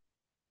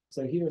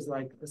 So here's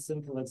like a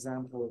simple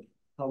example of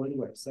how it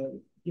works.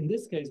 So in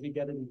this case, we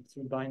get it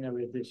through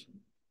binary addition.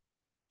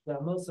 There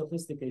are more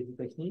sophisticated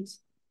techniques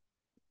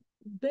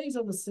based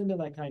on the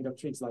similar kind of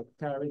tricks like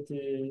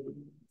parity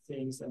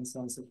things and so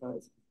on and so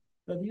forth.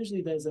 But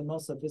usually there's a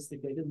more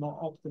sophisticated, more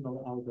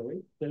optimal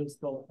algorithm that is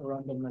called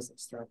randomness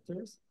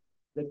extractors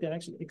that can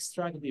actually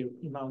extract the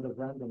amount of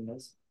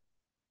randomness.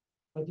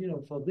 But you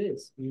know, for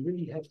this, we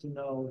really have to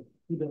know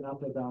even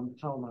up or down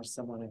how much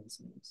someone else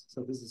knows.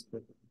 So this is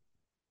critical.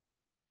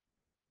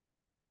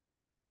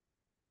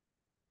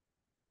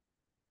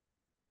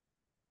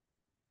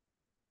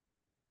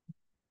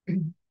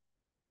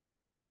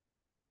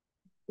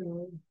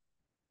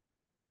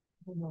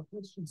 No more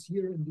questions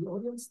here in the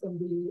audience, then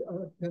we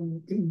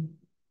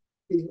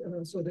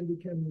can so then we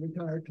can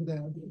retire to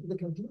the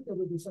canteen. There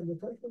will be some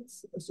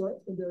refreshments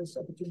served, and there's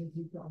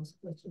opportunity to ask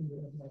questions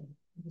in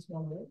the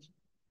small range.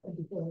 And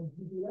before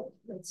we do that,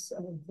 let's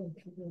thank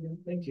you again.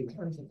 Thank you.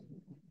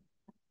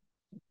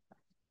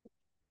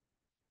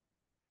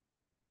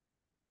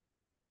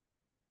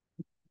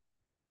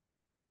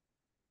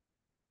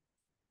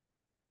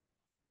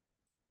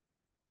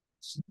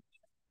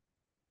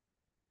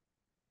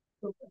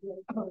 I hope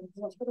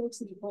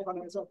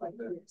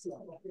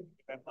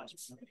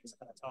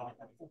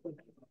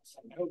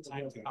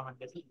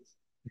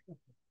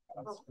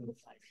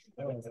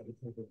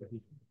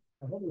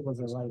it was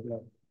a right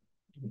way.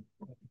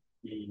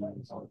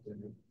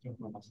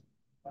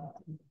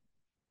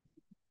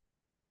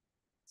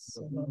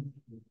 So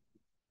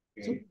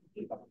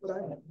what I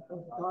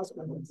asked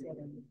my is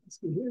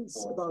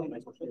about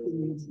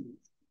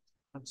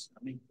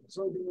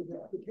the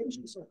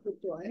applications of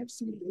crypto. I have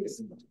seen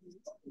this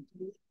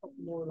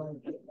more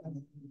like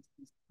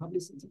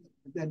publicity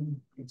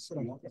than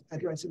sort of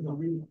addressing the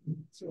real.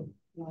 So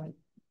like,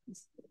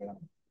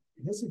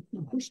 has it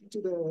been pushed to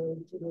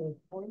the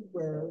point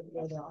where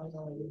there are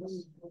now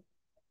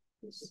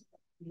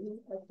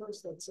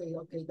actors that say,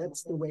 okay,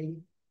 that's the way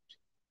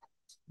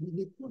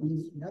we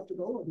have to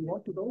go, or we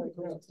want to go,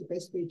 because it's the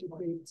best way to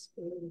create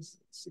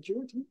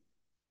security?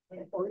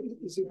 Or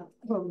is it yeah,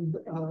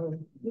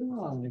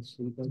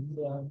 actually, but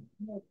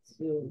that's,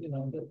 you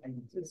know,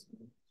 it's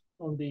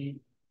on the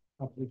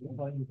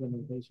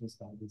implementation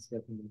side, it's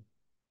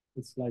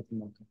slightly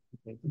more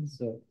complicated.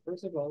 So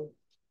first of all,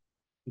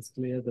 it's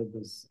clear that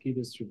this key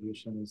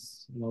distribution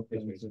is not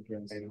going to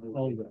address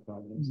all the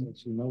problems.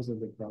 Actually, most of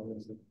the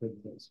problems that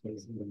crypto is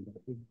facing,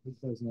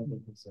 crypto is not a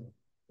concern.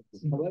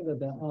 However,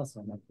 there are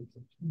some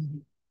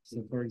applications.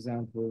 So, for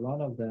example,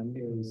 one of them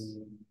is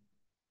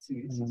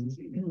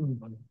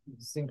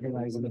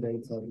synchronizing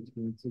data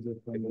between two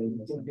different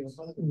data sets.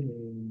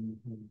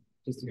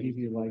 Just to give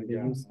you like the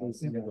use case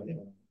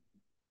scenario.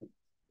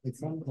 At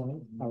some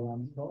point,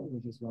 Aramco,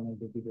 which is one of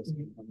the biggest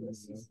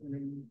companies,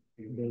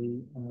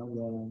 they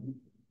were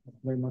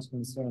very much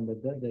concerned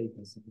that their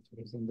data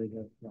centers, and they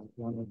have like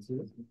one or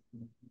two,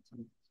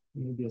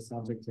 maybe a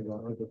subject of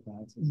other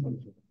parts or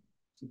something.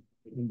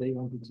 And they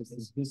wanted just to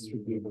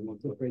distribute them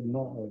to create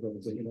more of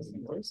those data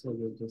centers, so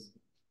they just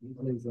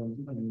place them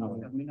in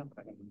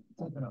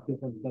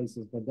different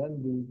places. But then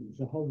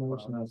the whole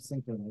notion of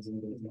synchronizing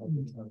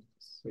data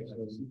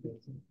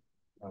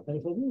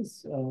and for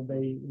this,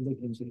 they look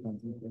into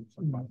content.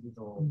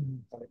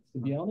 To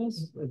be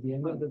honest, at the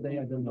end of the day,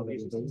 I don't know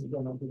whether those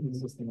are not the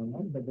system or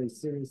not, but they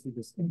seriously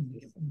discuss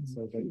this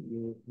so that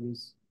you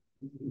use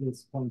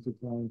this point to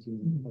point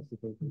in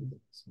possible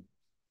things.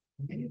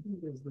 I think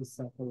there's the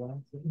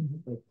satellite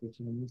that the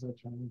Chinese are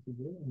trying to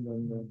do, and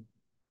then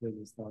there's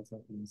a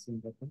startup in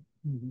Singapore,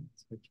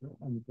 spectrum,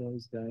 and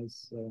those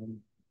guys, you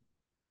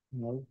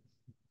know,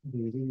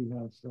 they really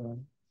have a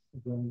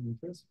growing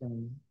interest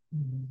from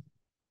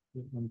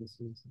on the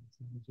citizens,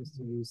 just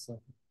to use for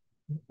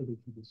the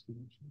key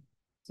distribution.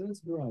 So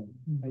it's growing.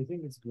 I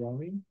think it's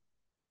growing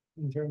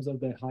in terms of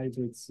the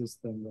hybrid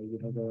system where you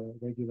have a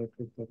regular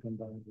crypto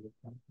combined with a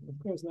quantum. Of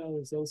course, now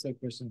there's also a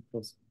question of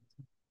cost.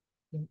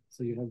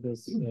 So you have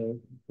this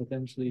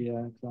potentially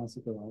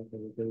classical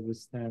algorithm that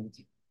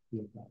withstand the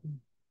attack.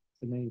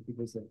 So many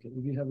people say, okay,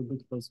 if you have a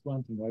good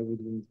post-quantum, why would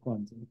we need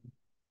quantum?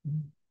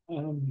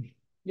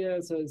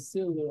 Yeah, so it's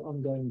still an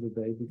ongoing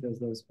debate because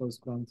those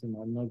post-quantum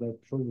are not that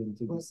proven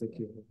to be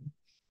secure.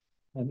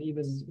 And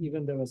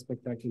even there are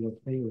spectacular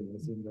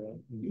failures in the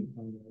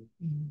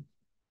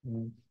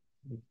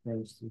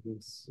approach to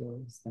this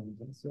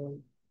standard. So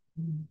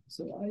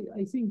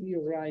I think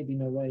you're right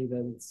in a way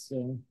that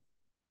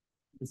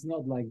it's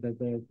not like that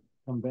the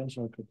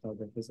conventional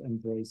cryptographers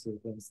embrace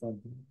it and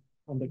something.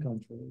 On the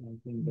contrary, I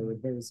think they were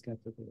very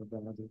skeptical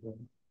about it.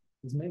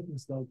 It's making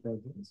slow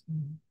progress.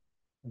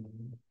 And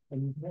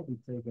it probably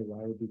take a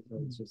while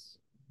because it's just,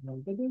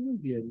 but there will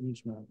be a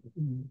niche market.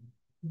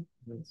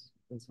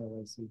 That's how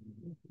I see it.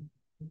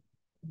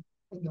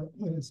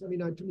 Yes, I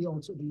mean, to me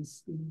also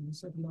these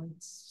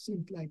satellites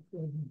seemed like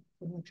the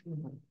natural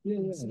one.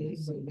 Yeah.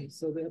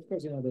 So of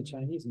course, the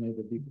Chinese made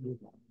a big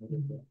move on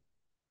it,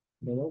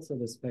 but also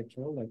the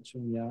spectral, like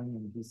Chunyang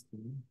and his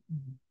team,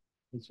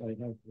 which I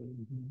have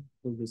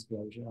full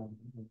disclosure on.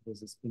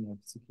 There's a spin-off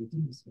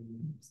securities, and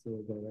I'm still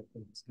a director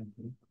of this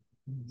company.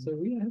 So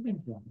we are having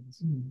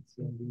plans.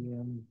 So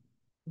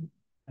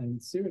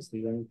and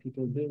seriously, there are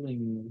people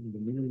building in the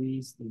Middle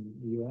East, in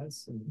the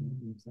US, and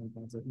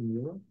sometimes in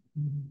Europe.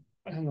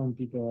 And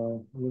people are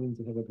willing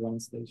to have a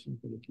ground station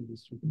for the key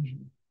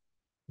distribution.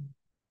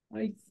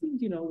 I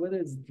think, whether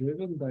it's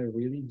driven by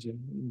really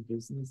genuine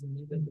business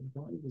need at the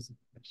point is a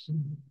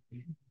question.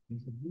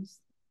 At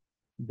least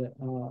there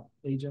are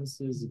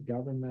agencies,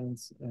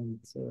 governments, and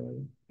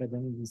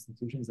academic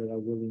institutions that are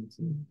willing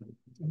to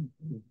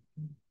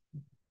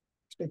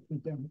expect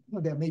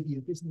that there may be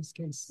a business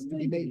case to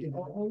be made.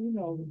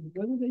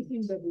 Whether they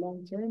think that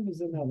long term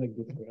is another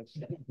good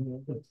question.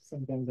 But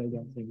sometimes I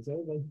don't think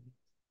so.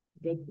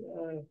 But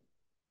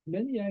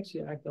many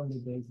actually act on the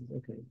basis,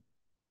 okay,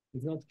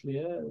 it's not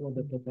clear what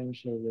the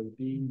potential will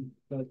be,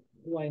 but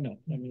why not?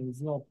 I mean,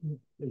 it's not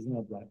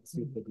like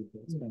super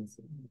duper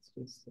expensive. It's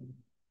just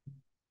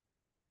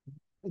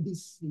and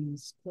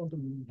these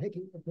quantum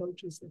hacking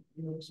approaches that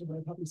so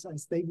well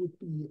publicized, they would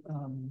be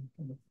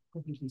kind of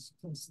completely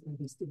suppressed by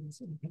these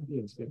things.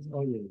 Yes.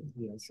 Oh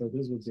yeah. So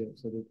this would be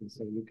absolutely,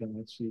 so you can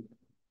actually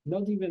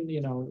not even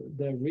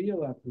the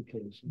real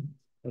application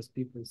as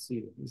people see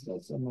it. It's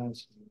not so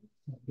much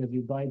that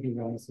you buy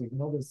devices.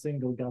 Not a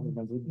single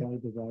government would buy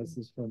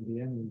devices from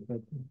the enemy,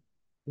 but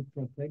to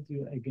protect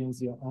you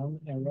against your own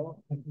error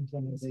and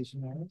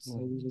implementation errors.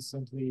 So you just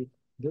simply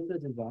build a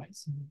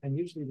device, and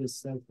usually the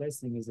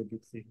self-testing is a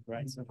good thing,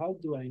 right? So how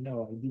do I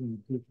know I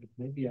didn't do it?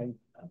 Maybe I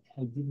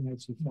didn't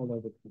actually follow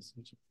the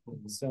procedure.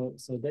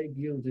 So they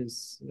build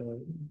this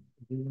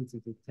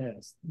ability to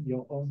test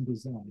your own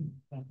design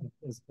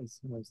as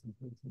most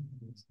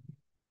important.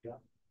 Yeah.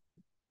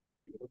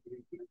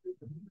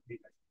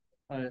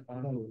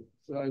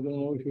 So I don't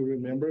know if you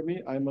remember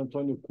me. I'm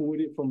Antonio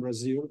Curi from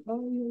Brazil.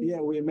 Oh, Yeah,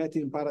 we met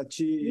in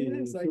Paraty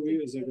yes, a few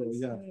years ago.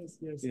 Yeah.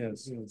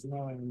 Yes.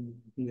 Now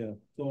Yeah.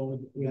 so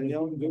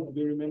Daniel, do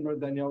you remember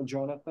Daniel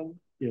Jonathan?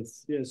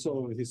 yes. Yeah,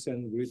 so he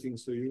sent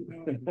greetings to you.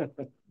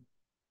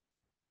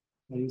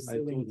 Are you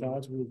still in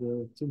touch with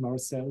the two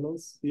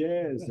Marcelos?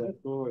 Yes,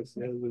 of course.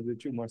 Yeah, with the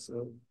two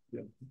Marcel.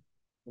 Yeah.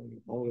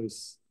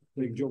 Always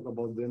make joke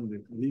about them, the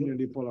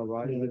linearly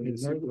polarized and the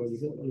circularly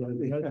polarized.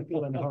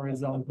 Vertical and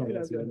horizontal.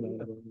 Yeah,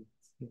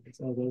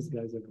 So those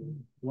guys are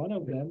good. One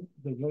of them,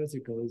 the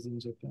vertical, is in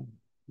Japan.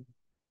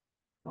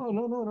 Oh,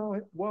 no.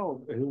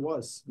 Well, he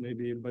was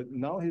maybe, but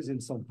now he's in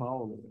São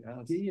Paulo.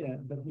 Yes. Yeah,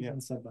 but he's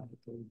on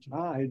sabbatical.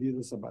 Ah, he did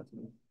a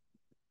sabbatical.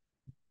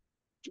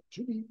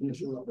 Should we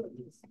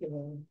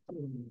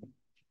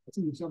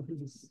see something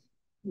is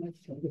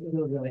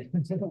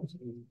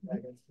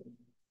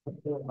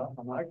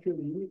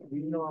Actually,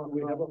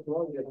 we have a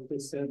project to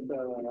set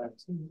the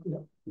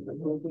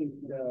complete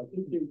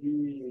PKG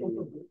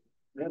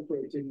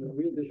network in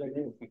Rio de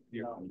Janeiro.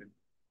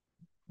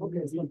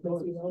 okay, so